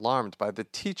unsettled or alarmed by the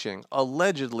teaching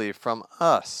allegedly from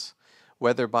us,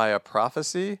 whether by a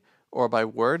prophecy or by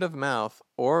word of mouth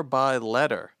or by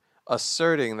letter,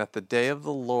 asserting that the day of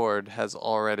the Lord has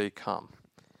already come.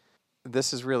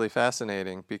 This is really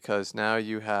fascinating because now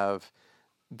you have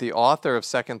the author of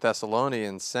Second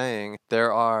Thessalonians saying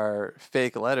there are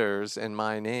fake letters in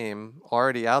my name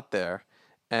already out there,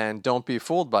 and don't be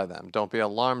fooled by them. Don't be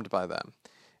alarmed by them.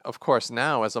 Of course,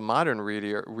 now as a modern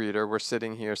reader, we're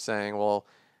sitting here saying, well,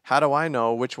 how do I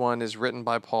know which one is written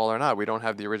by Paul or not? We don't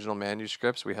have the original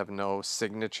manuscripts. We have no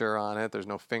signature on it. There's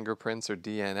no fingerprints or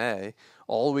DNA.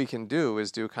 All we can do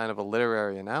is do kind of a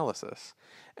literary analysis.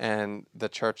 And the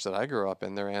church that I grew up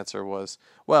in, their answer was,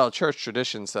 well, church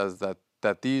tradition says that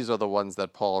these are the ones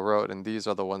that Paul wrote and these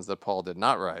are the ones that Paul did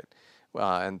not write.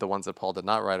 And the ones that Paul did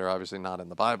not write are obviously not in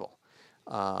the Bible.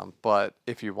 But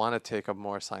if you want to take a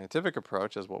more scientific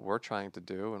approach, as what we're trying to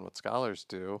do and what scholars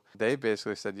do, they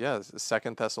basically said, yes,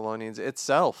 Second Thessalonians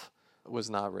itself was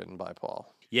not written by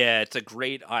Paul. Yeah, it's a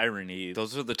great irony.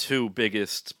 Those are the two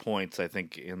biggest points, I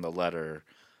think, in the letter,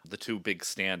 the two big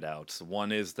standouts.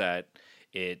 One is that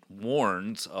it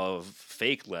warns of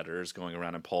fake letters going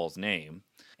around in Paul's name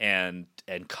and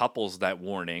couples that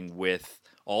warning with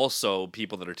also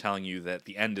people that are telling you that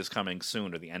the end is coming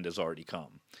soon or the end has already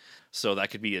come. So that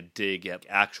could be a dig at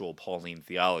actual Pauline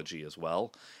theology as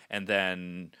well. And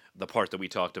then the part that we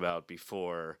talked about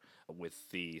before with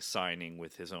the signing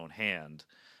with his own hand.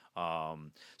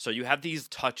 So you have these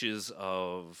touches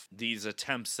of these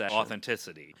attempts at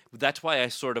authenticity. That's why I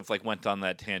sort of like went on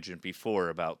that tangent before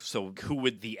about, so who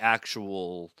would the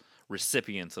actual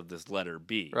recipients of this letter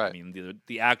be? Right. I mean,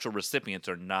 the actual recipients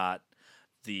are not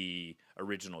the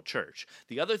original church.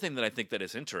 The other thing that I think that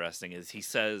is interesting is he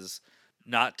says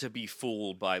not to be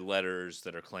fooled by letters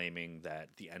that are claiming that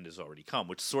the end has already come,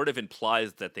 which sort of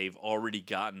implies that they've already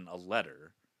gotten a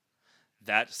letter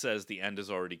that says the end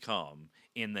has already come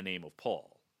in the name of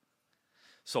Paul.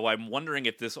 So I'm wondering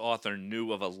if this author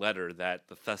knew of a letter that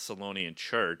the Thessalonian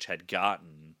church had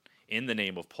gotten in the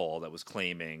name of Paul that was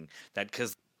claiming that,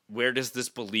 because where does this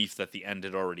belief that the end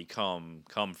had already come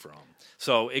from?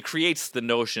 So it creates the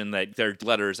notion that there are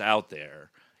letters out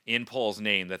there in Paul's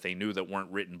name that they knew that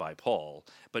weren't written by Paul,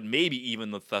 but maybe even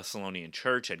the Thessalonian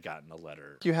church had gotten a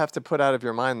letter. You have to put out of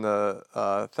your mind the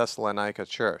Thessalonica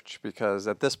church, because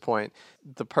at this point,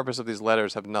 the purpose of these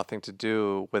letters have nothing to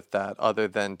do with that other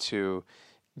than to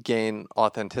gain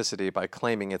authenticity by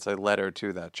claiming it's a letter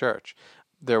to that church.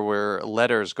 There were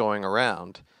letters going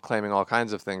around claiming all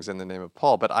kinds of things in the name of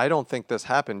Paul, but I don't think this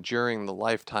happened during the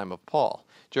lifetime of Paul.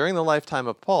 During the lifetime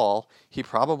of Paul, he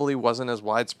probably wasn't as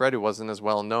widespread, he wasn't as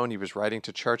well known. He was writing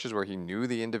to churches where he knew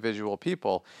the individual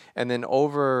people. And then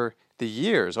over the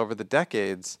years, over the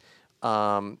decades,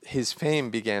 his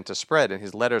fame began to spread and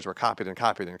his letters were copied and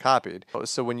copied and copied.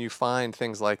 So when you find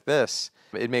things like this,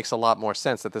 it makes a lot more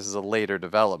sense that this is a later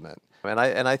development. And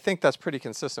I think that's pretty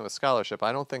consistent with scholarship.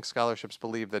 I don't think scholarships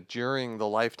believe that during the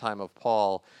lifetime of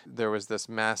Paul, there was this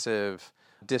massive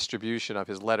distribution of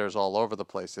his letters all over the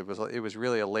place. It was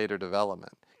really a later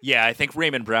development. Yeah, I think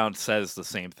Raymond Brown says the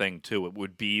same thing too. It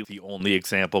would be the only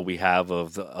example we have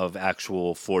of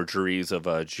actual forgeries of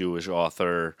a Jewish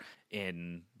author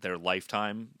in their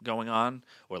lifetime going on,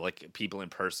 or like people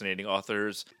impersonating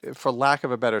authors. For lack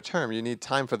of a better term, you need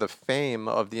time for the fame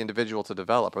of the individual to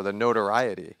develop, or the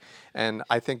notoriety. And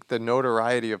I think the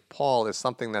notoriety of Paul is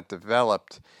something that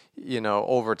developed,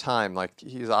 over time. Like,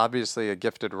 he's obviously a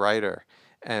gifted writer,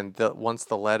 and once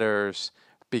the letters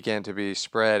began to be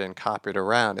spread and copied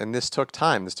around, and this took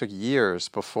time. This took years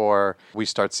before we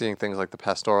start seeing things like the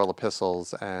pastoral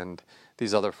epistles and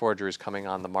these other forgeries coming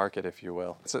on the market, if you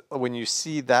will. So when you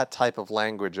see that type of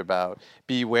language about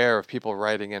beware of people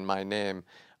writing in my name,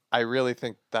 I really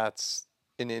think that's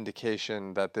an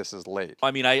indication that this is late.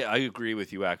 I mean, I agree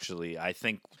with you, actually. I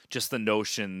think just the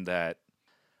notion that,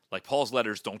 like, Paul's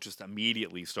letters don't just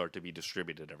immediately start to be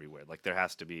distributed everywhere. Like, there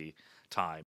has to be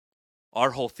time.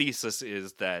 Our whole thesis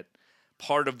is that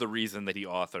part of the reason that the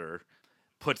author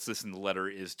puts this in the letter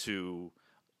is to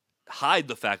hide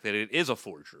the fact that it is a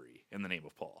forgery in the name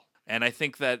of Paul. And I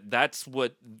think that that's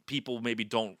what people maybe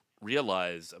don't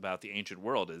realize about the ancient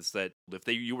world, is that if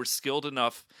you were skilled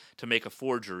enough to make a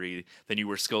forgery, then you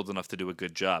were skilled enough to do a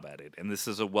good job at it. And this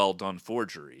is a well-done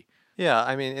forgery. Yeah,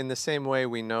 I mean, in the same way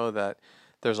we know that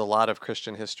there's a lot of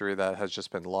Christian history that has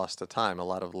just been lost to time, a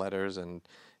lot of letters and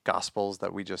gospels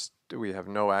that we have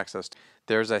no access to.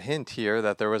 There's a hint here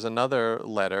that there was another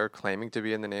letter claiming to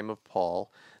be in the name of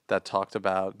Paul that talked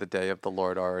about the day of the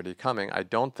Lord already coming. I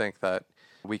don't think that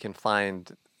we can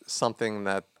find something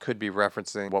that could be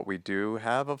referencing what we do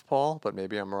have of Paul, but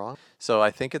maybe I'm wrong. So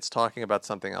I think it's talking about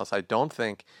something else. I don't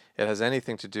think it has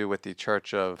anything to do with the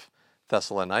church of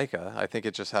Thessalonica. I think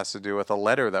it just has to do with a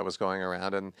letter that was going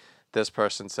around, and this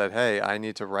person said, hey, I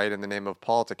need to write in the name of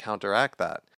Paul to counteract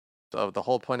that. So the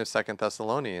whole point of 2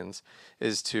 Thessalonians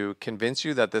is to convince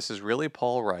you that this is really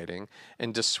Paul writing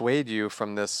and dissuade you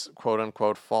from this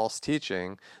quote-unquote false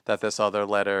teaching that this other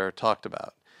letter talked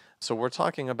about. So we're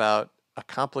talking about a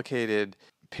complicated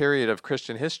period of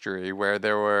Christian history where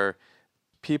there were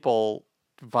people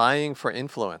vying for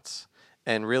influence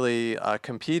and really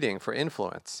competing for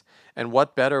influence. And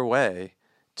what better way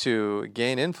to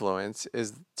gain influence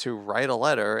is to write a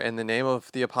letter in the name of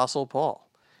the Apostle Paul.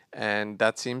 And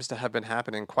that seems to have been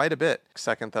happening quite a bit.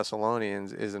 2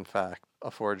 Thessalonians is, in fact, a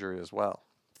forgery as well.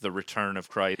 The return of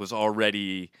Christ was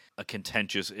already a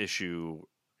contentious issue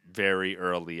very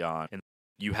early on. And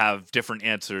you have different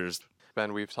answers.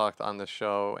 Ben, we've talked on the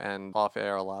show and off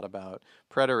air a lot about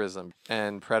preterism.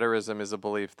 And preterism is a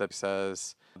belief that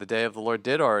says the day of the Lord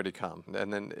did already come.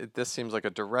 And then this seems like a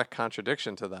direct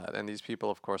contradiction to that. And these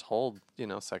people, of course, hold, 2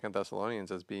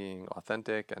 Thessalonians as being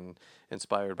authentic and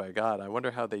inspired by God. I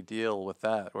wonder how they deal with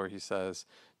that, where he says,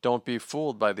 don't be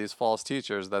fooled by these false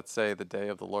teachers that say the day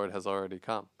of the Lord has already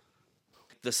come.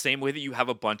 The same way that you have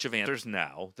a bunch of answers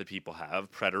now that people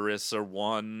have. Preterists are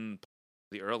one.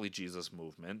 The early Jesus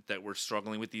movement that were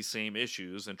struggling with these same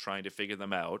issues and trying to figure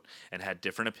them out and had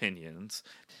different opinions.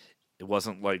 It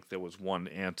wasn't like there was one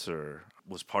answer,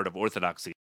 was part of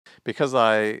orthodoxy. Because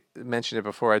I mentioned it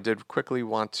before, I did quickly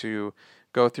want to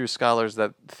go through scholars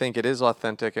that think it is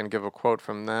authentic and give a quote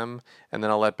from them, and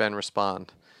then I'll let Ben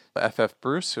respond. F.F.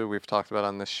 Bruce, who we've talked about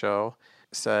on this show,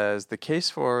 says, the case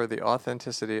for the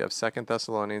authenticity of 2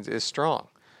 Thessalonians is strong.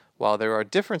 While there are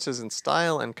differences in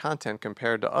style and content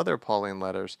compared to other Pauline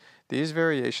letters, these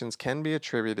variations can be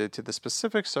attributed to the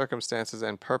specific circumstances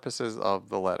and purposes of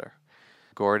the letter.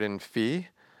 Gordon Fee,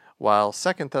 while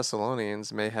 2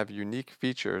 Thessalonians may have unique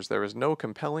features, there is no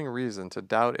compelling reason to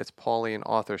doubt its Pauline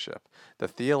authorship. The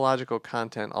theological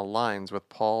content aligns with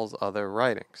Paul's other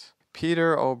writings.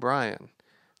 Peter O'Brien,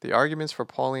 the arguments for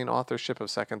Pauline authorship of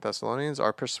 2 Thessalonians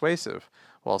are persuasive.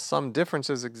 While some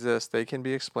differences exist, they can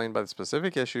be explained by the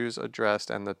specific issues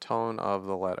addressed and the tone of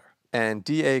the letter. And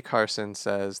D.A. Carson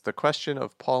says, the question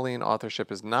of Pauline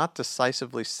authorship is not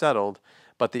decisively settled,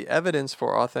 but the evidence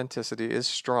for authenticity is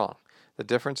strong. The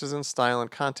differences in style and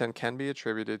content can be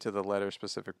attributed to the letter's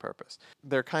specific purpose.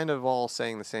 They're kind of all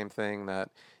saying the same thing, that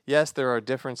yes, there are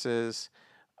differences,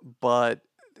 but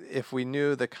if we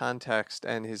knew the context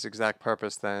and his exact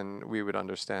purpose, then we would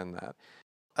understand that.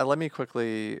 Let me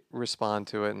quickly respond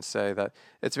to it and say that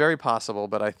it's very possible,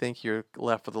 but I think you're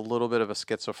left with a little bit of a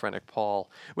schizophrenic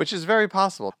Paul, which is very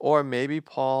possible. Or maybe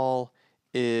Paul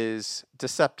is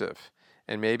deceptive,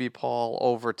 and maybe Paul,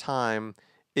 over time,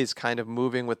 is kind of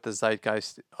moving with the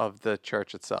zeitgeist of the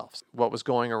church itself. What was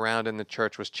going around in the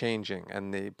church was changing,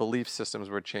 and the belief systems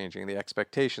were changing, the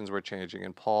expectations were changing,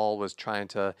 and Paul was trying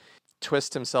to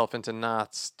twist himself into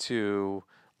knots to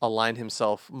align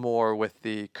himself more with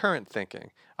the current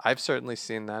thinking. I've certainly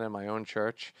seen that in my own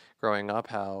church growing up,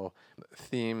 how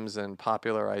themes and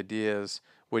popular ideas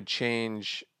would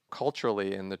change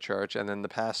culturally in the church, and then the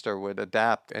pastor would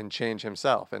adapt and change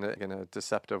himself in a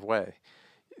deceptive way.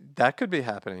 That could be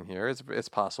happening here. It's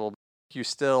possible. You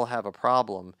still have a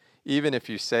problem, even if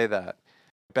you say that.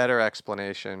 Better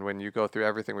explanation, when you go through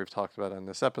everything we've talked about on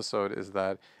this episode, is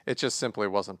that it just simply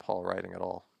wasn't Paul writing at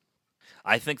all.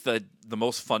 I think that the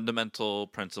most fundamental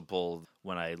principle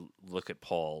when I look at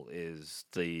Paul is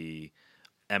the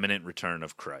imminent return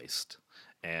of Christ.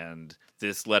 And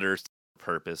this letter's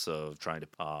purpose of trying to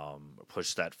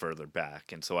push that further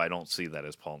back. And so I don't see that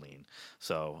as Pauline.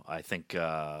 So I think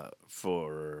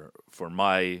for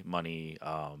my money,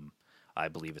 I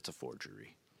believe it's a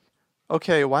forgery.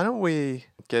 Okay, why don't we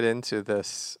get into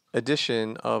this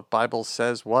edition of Bible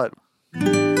Says What?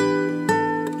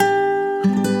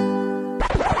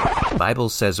 Bible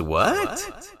says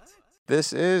what?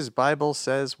 This is Bible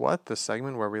Says What, the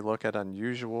segment where we look at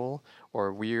unusual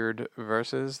or weird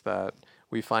verses that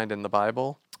we find in the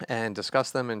Bible and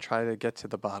discuss them and try to get to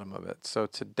the bottom of it. So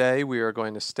today we are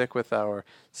going to stick with our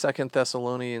 2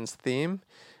 Thessalonians theme,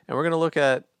 and we're going to look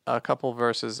at a couple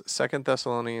verses, 2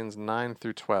 Thessalonians 9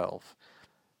 through 12.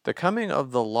 The coming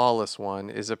of the lawless one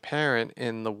is apparent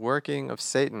in the working of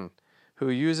Satan,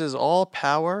 who uses all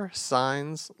power,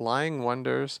 signs, lying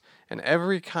wonders, and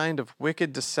every kind of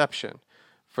wicked deception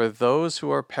for those who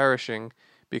are perishing,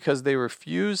 because they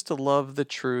refuse to love the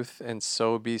truth and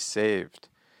so be saved.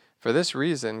 For this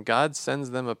reason, God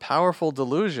sends them a powerful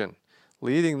delusion,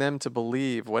 leading them to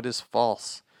believe what is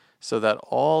false, so that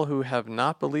all who have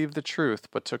not believed the truth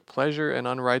but took pleasure in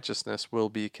unrighteousness will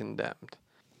be condemned.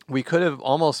 We could have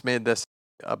almost made this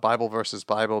a Bible versus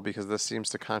Bible, because this seems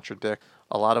to contradict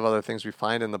a lot of other things we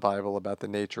find in the Bible about the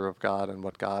nature of God and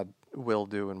what God will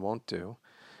do and won't do.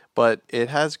 But it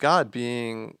has God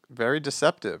being very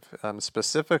deceptive,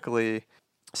 specifically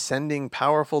sending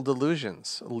powerful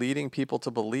delusions, leading people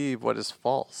to believe what is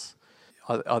false.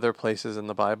 Other places in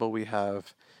the Bible we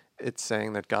have it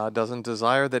saying that God doesn't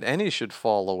desire that any should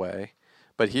fall away.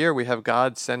 But here we have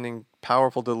God sending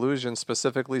powerful delusions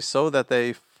specifically so that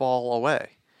they fall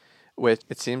away, which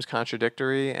it seems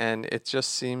contradictory, and it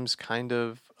just seems kind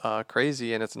of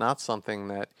crazy, and it's not something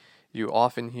that you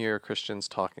often hear Christians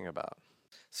talking about.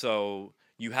 So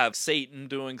you have Satan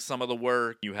doing some of the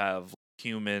work, you have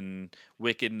human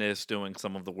wickedness doing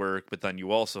some of the work, but then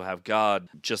you also have God,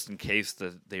 just in case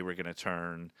that they were going to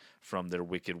turn from their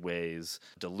wicked ways,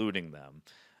 deluding them.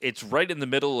 It's right in the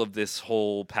middle of this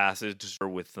whole passage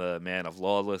with the man of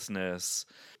lawlessness.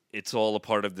 It's all a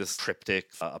part of this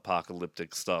cryptic,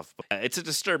 apocalyptic stuff. It's a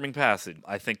disturbing passage.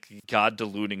 I think God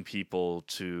deluding people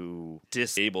to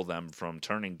disable them from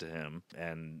turning to him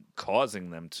and causing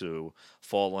them to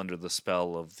fall under the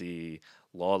spell of the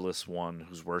lawless one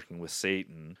who's working with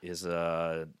Satan is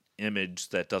an image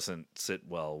that doesn't sit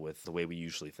well with the way we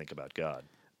usually think about God.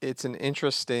 It's an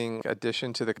interesting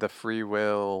addition to the free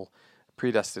will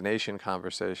predestination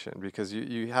conversation, because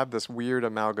you have this weird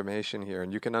amalgamation here,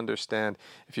 and you can understand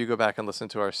if you go back and listen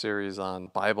to our series on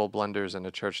Bible blunders in a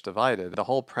church divided. The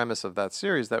whole premise of that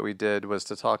series that we did was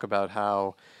to talk about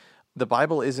how the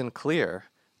Bible isn't clear,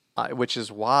 which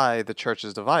is why the church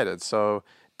is divided. So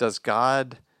does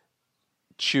God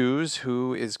choose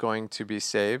who is going to be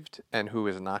saved and who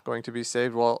is not going to be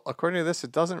saved? Well, according to this,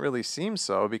 it doesn't really seem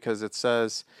so, because it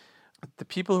says the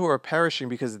people who are perishing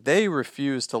because they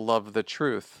refuse to love the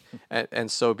truth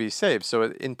and so be saved. So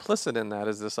implicit in that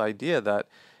is this idea that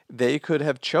they could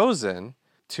have chosen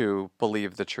to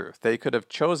believe the truth. They could have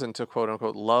chosen to, quote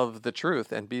unquote, love the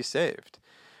truth and be saved.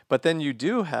 But then you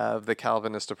do have the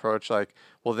Calvinist approach, like,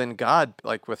 well, then God,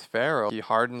 like with Pharaoh, he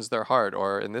hardens their heart,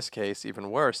 or in this case, even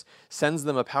worse, sends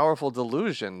them a powerful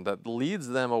delusion that leads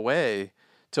them away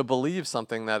to believe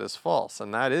something that is false.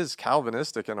 And that is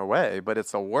Calvinistic in a way, but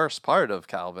it's the worst part of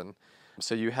Calvin.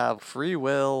 So you have free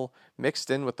will mixed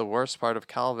in with the worst part of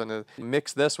Calvin.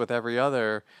 Mix this with every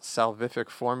other salvific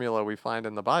formula we find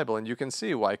in the Bible, and you can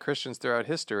see why Christians throughout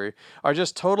history are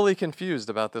just totally confused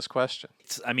about this question.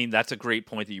 I mean, that's a great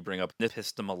point that you bring up. The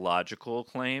epistemological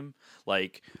claim,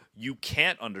 like, you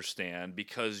can't understand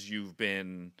because you've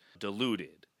been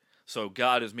deluded. So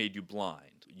God has made you blind.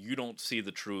 You don't see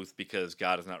the truth because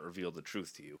God has not revealed the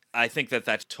truth to you. I think that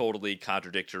that's totally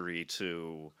contradictory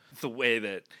to the way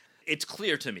that it's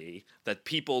clear to me that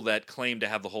people that claim to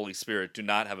have the Holy Spirit do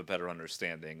not have a better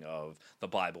understanding of the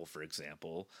Bible, for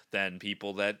example, than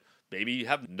people that maybe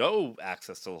have no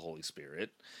access to the Holy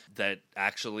Spirit, that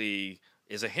actually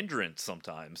is a hindrance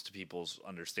sometimes to people's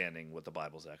understanding what the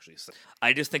Bible's actually saying.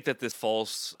 I just think that this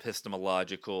false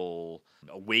epistemological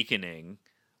awakening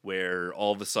where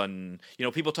all of a sudden,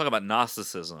 people talk about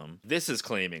Gnosticism. This is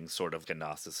claiming sort of a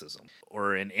Gnosticism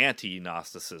or an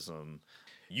anti-Gnosticism.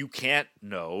 You can't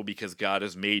know because God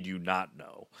has made you not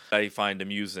know. I find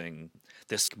amusing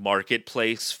this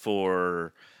marketplace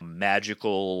for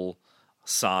magical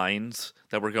signs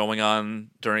that were going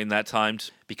on during that time,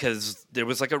 because there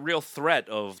was like a real threat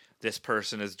of this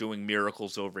person is doing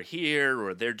miracles over here,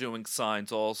 or they're doing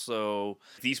signs also.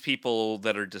 These people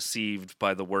that are deceived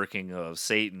by the working of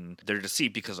Satan, they're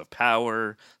deceived because of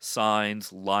power,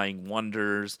 signs, lying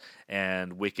wonders,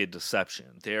 and wicked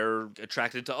deception. They're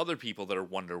attracted to other people that are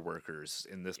wonder workers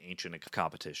in this ancient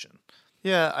competition.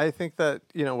 Yeah, I think that,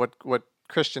 what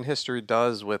Christian history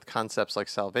does with concepts like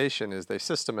salvation is they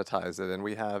systematize it, and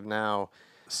we have now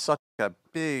such a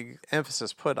big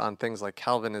emphasis put on things like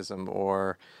Calvinism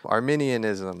or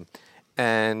Arminianism.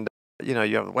 And, you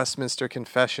have the Westminster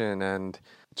Confession and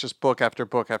just book after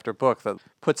book after book that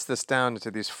puts this down into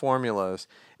these formulas.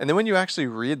 And then when you actually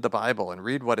read the Bible and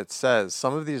read what it says,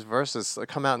 some of these verses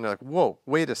come out and you're like, whoa,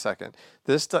 wait a second.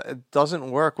 This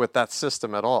doesn't work with that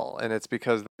system at all. And it's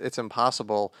because it's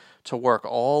impossible to work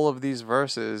all of these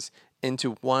verses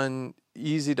into one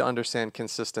easy to understand,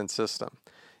 consistent system.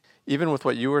 Even with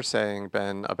what you were saying,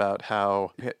 Ben, about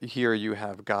how here you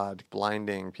have God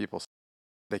blinding people.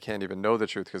 They can't even know the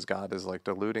truth because God is like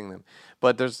deluding them.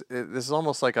 But this is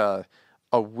almost like a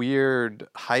weird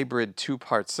hybrid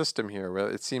two-part system here, where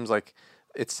it seems like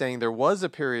it's saying there was a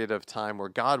period of time where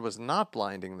God was not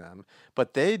blinding them,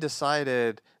 but they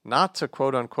decided not to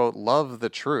quote unquote love the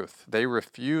truth. They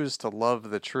refused to love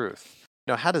the truth.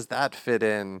 How does that fit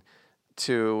in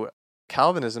to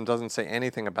Calvinism? Doesn't say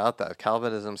anything about that.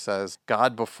 Calvinism says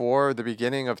God before the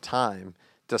beginning of time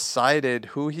decided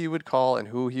who he would call and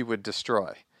who he would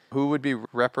destroy, who would be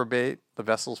reprobate, the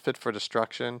vessels fit for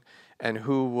destruction, and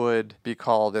who would be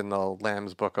called in the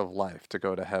Lamb's Book of Life to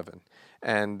go to heaven.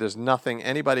 And there's nothing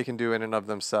anybody can do in and of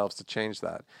themselves to change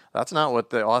that. That's not what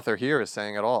the author here is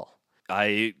saying at all.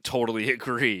 I totally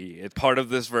agree. Part of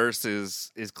this verse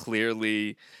is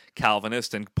clearly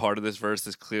Calvinist, and part of this verse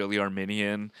is clearly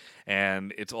Arminian,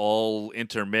 and it's all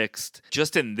intermixed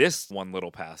just in this one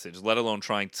little passage, let alone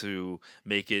trying to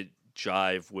make it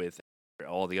jive with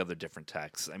all the other different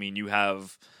texts. I mean,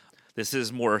 this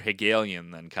is more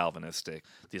Hegelian than Calvinistic,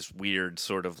 this weird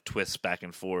sort of twist back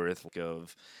and forth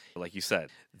of, like you said,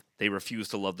 they refuse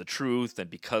to love the truth, and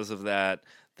because of that,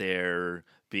 they're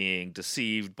being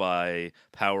deceived by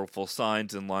powerful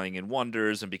signs and lying and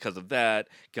wonders, and because of that,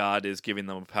 God is giving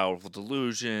them a powerful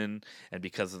delusion, and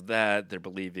because of that, they're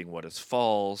believing what is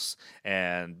false,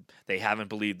 and they haven't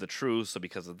believed the truth, so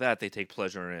because of that, they take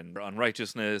pleasure in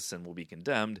unrighteousness and will be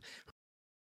condemned.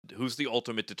 Who's the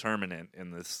ultimate determinant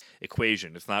in this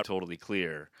equation? It's not totally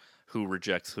clear who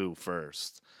rejects who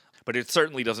first, but it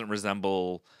certainly doesn't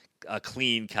resemble a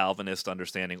clean Calvinist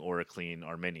understanding or a clean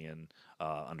Arminian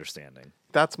understanding.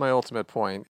 That's my ultimate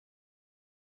point.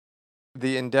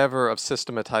 The endeavor of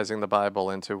systematizing the Bible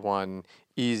into one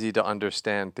easy to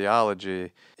understand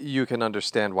theology, you can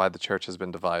understand why the church has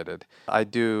been divided. I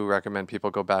do recommend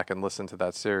people go back and listen to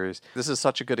that series. This is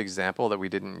such a good example that we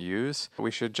didn't use.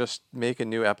 We should just make a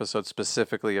new episode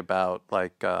specifically about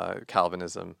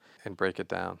Calvinism and break it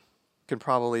down. You can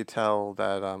probably tell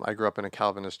that I grew up in a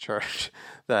Calvinist church,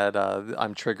 that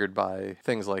I'm triggered by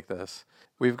things like this.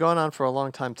 We've gone on for a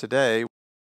long time today.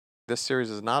 This series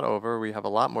is not over. We have a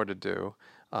lot more to do.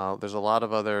 There's a lot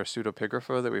of other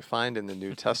pseudepigrapha that we find in the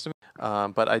New Testament.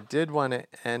 But I did want to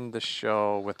end the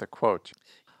show with a quote.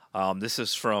 This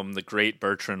is from the great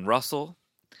Bertrand Russell.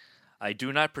 I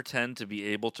do not pretend to be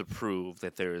able to prove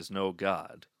that there is no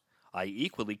God. I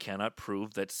equally cannot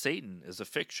prove that Satan is a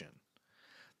fiction.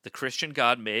 The Christian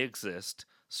God may exist,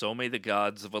 so may the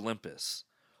gods of Olympus,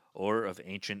 or of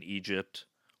ancient Egypt,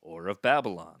 or of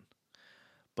Babylon.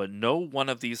 But no one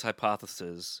of these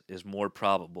hypotheses is more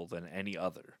probable than any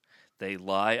other. They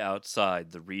lie outside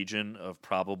the region of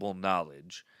probable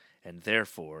knowledge, and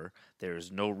therefore there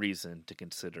is no reason to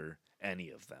consider any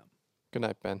of them. Good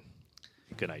night, Ben.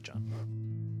 Good night, John.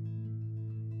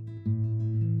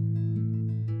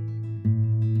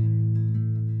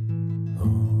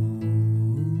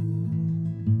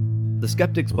 The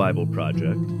Skeptics Bible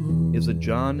Project is a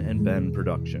John and Ben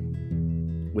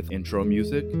production, with intro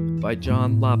music by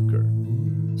John Lobker.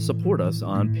 Support us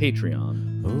on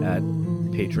Patreon at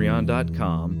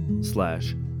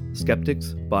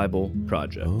patreon.com/Skeptics Bible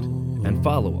Project, and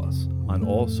follow us on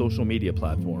all social media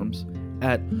platforms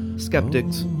at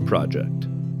Skeptics Project.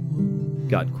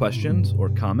 Got questions or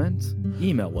comments?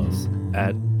 Email us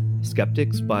at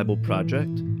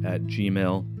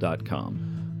skepticsbibleproject@gmail.com.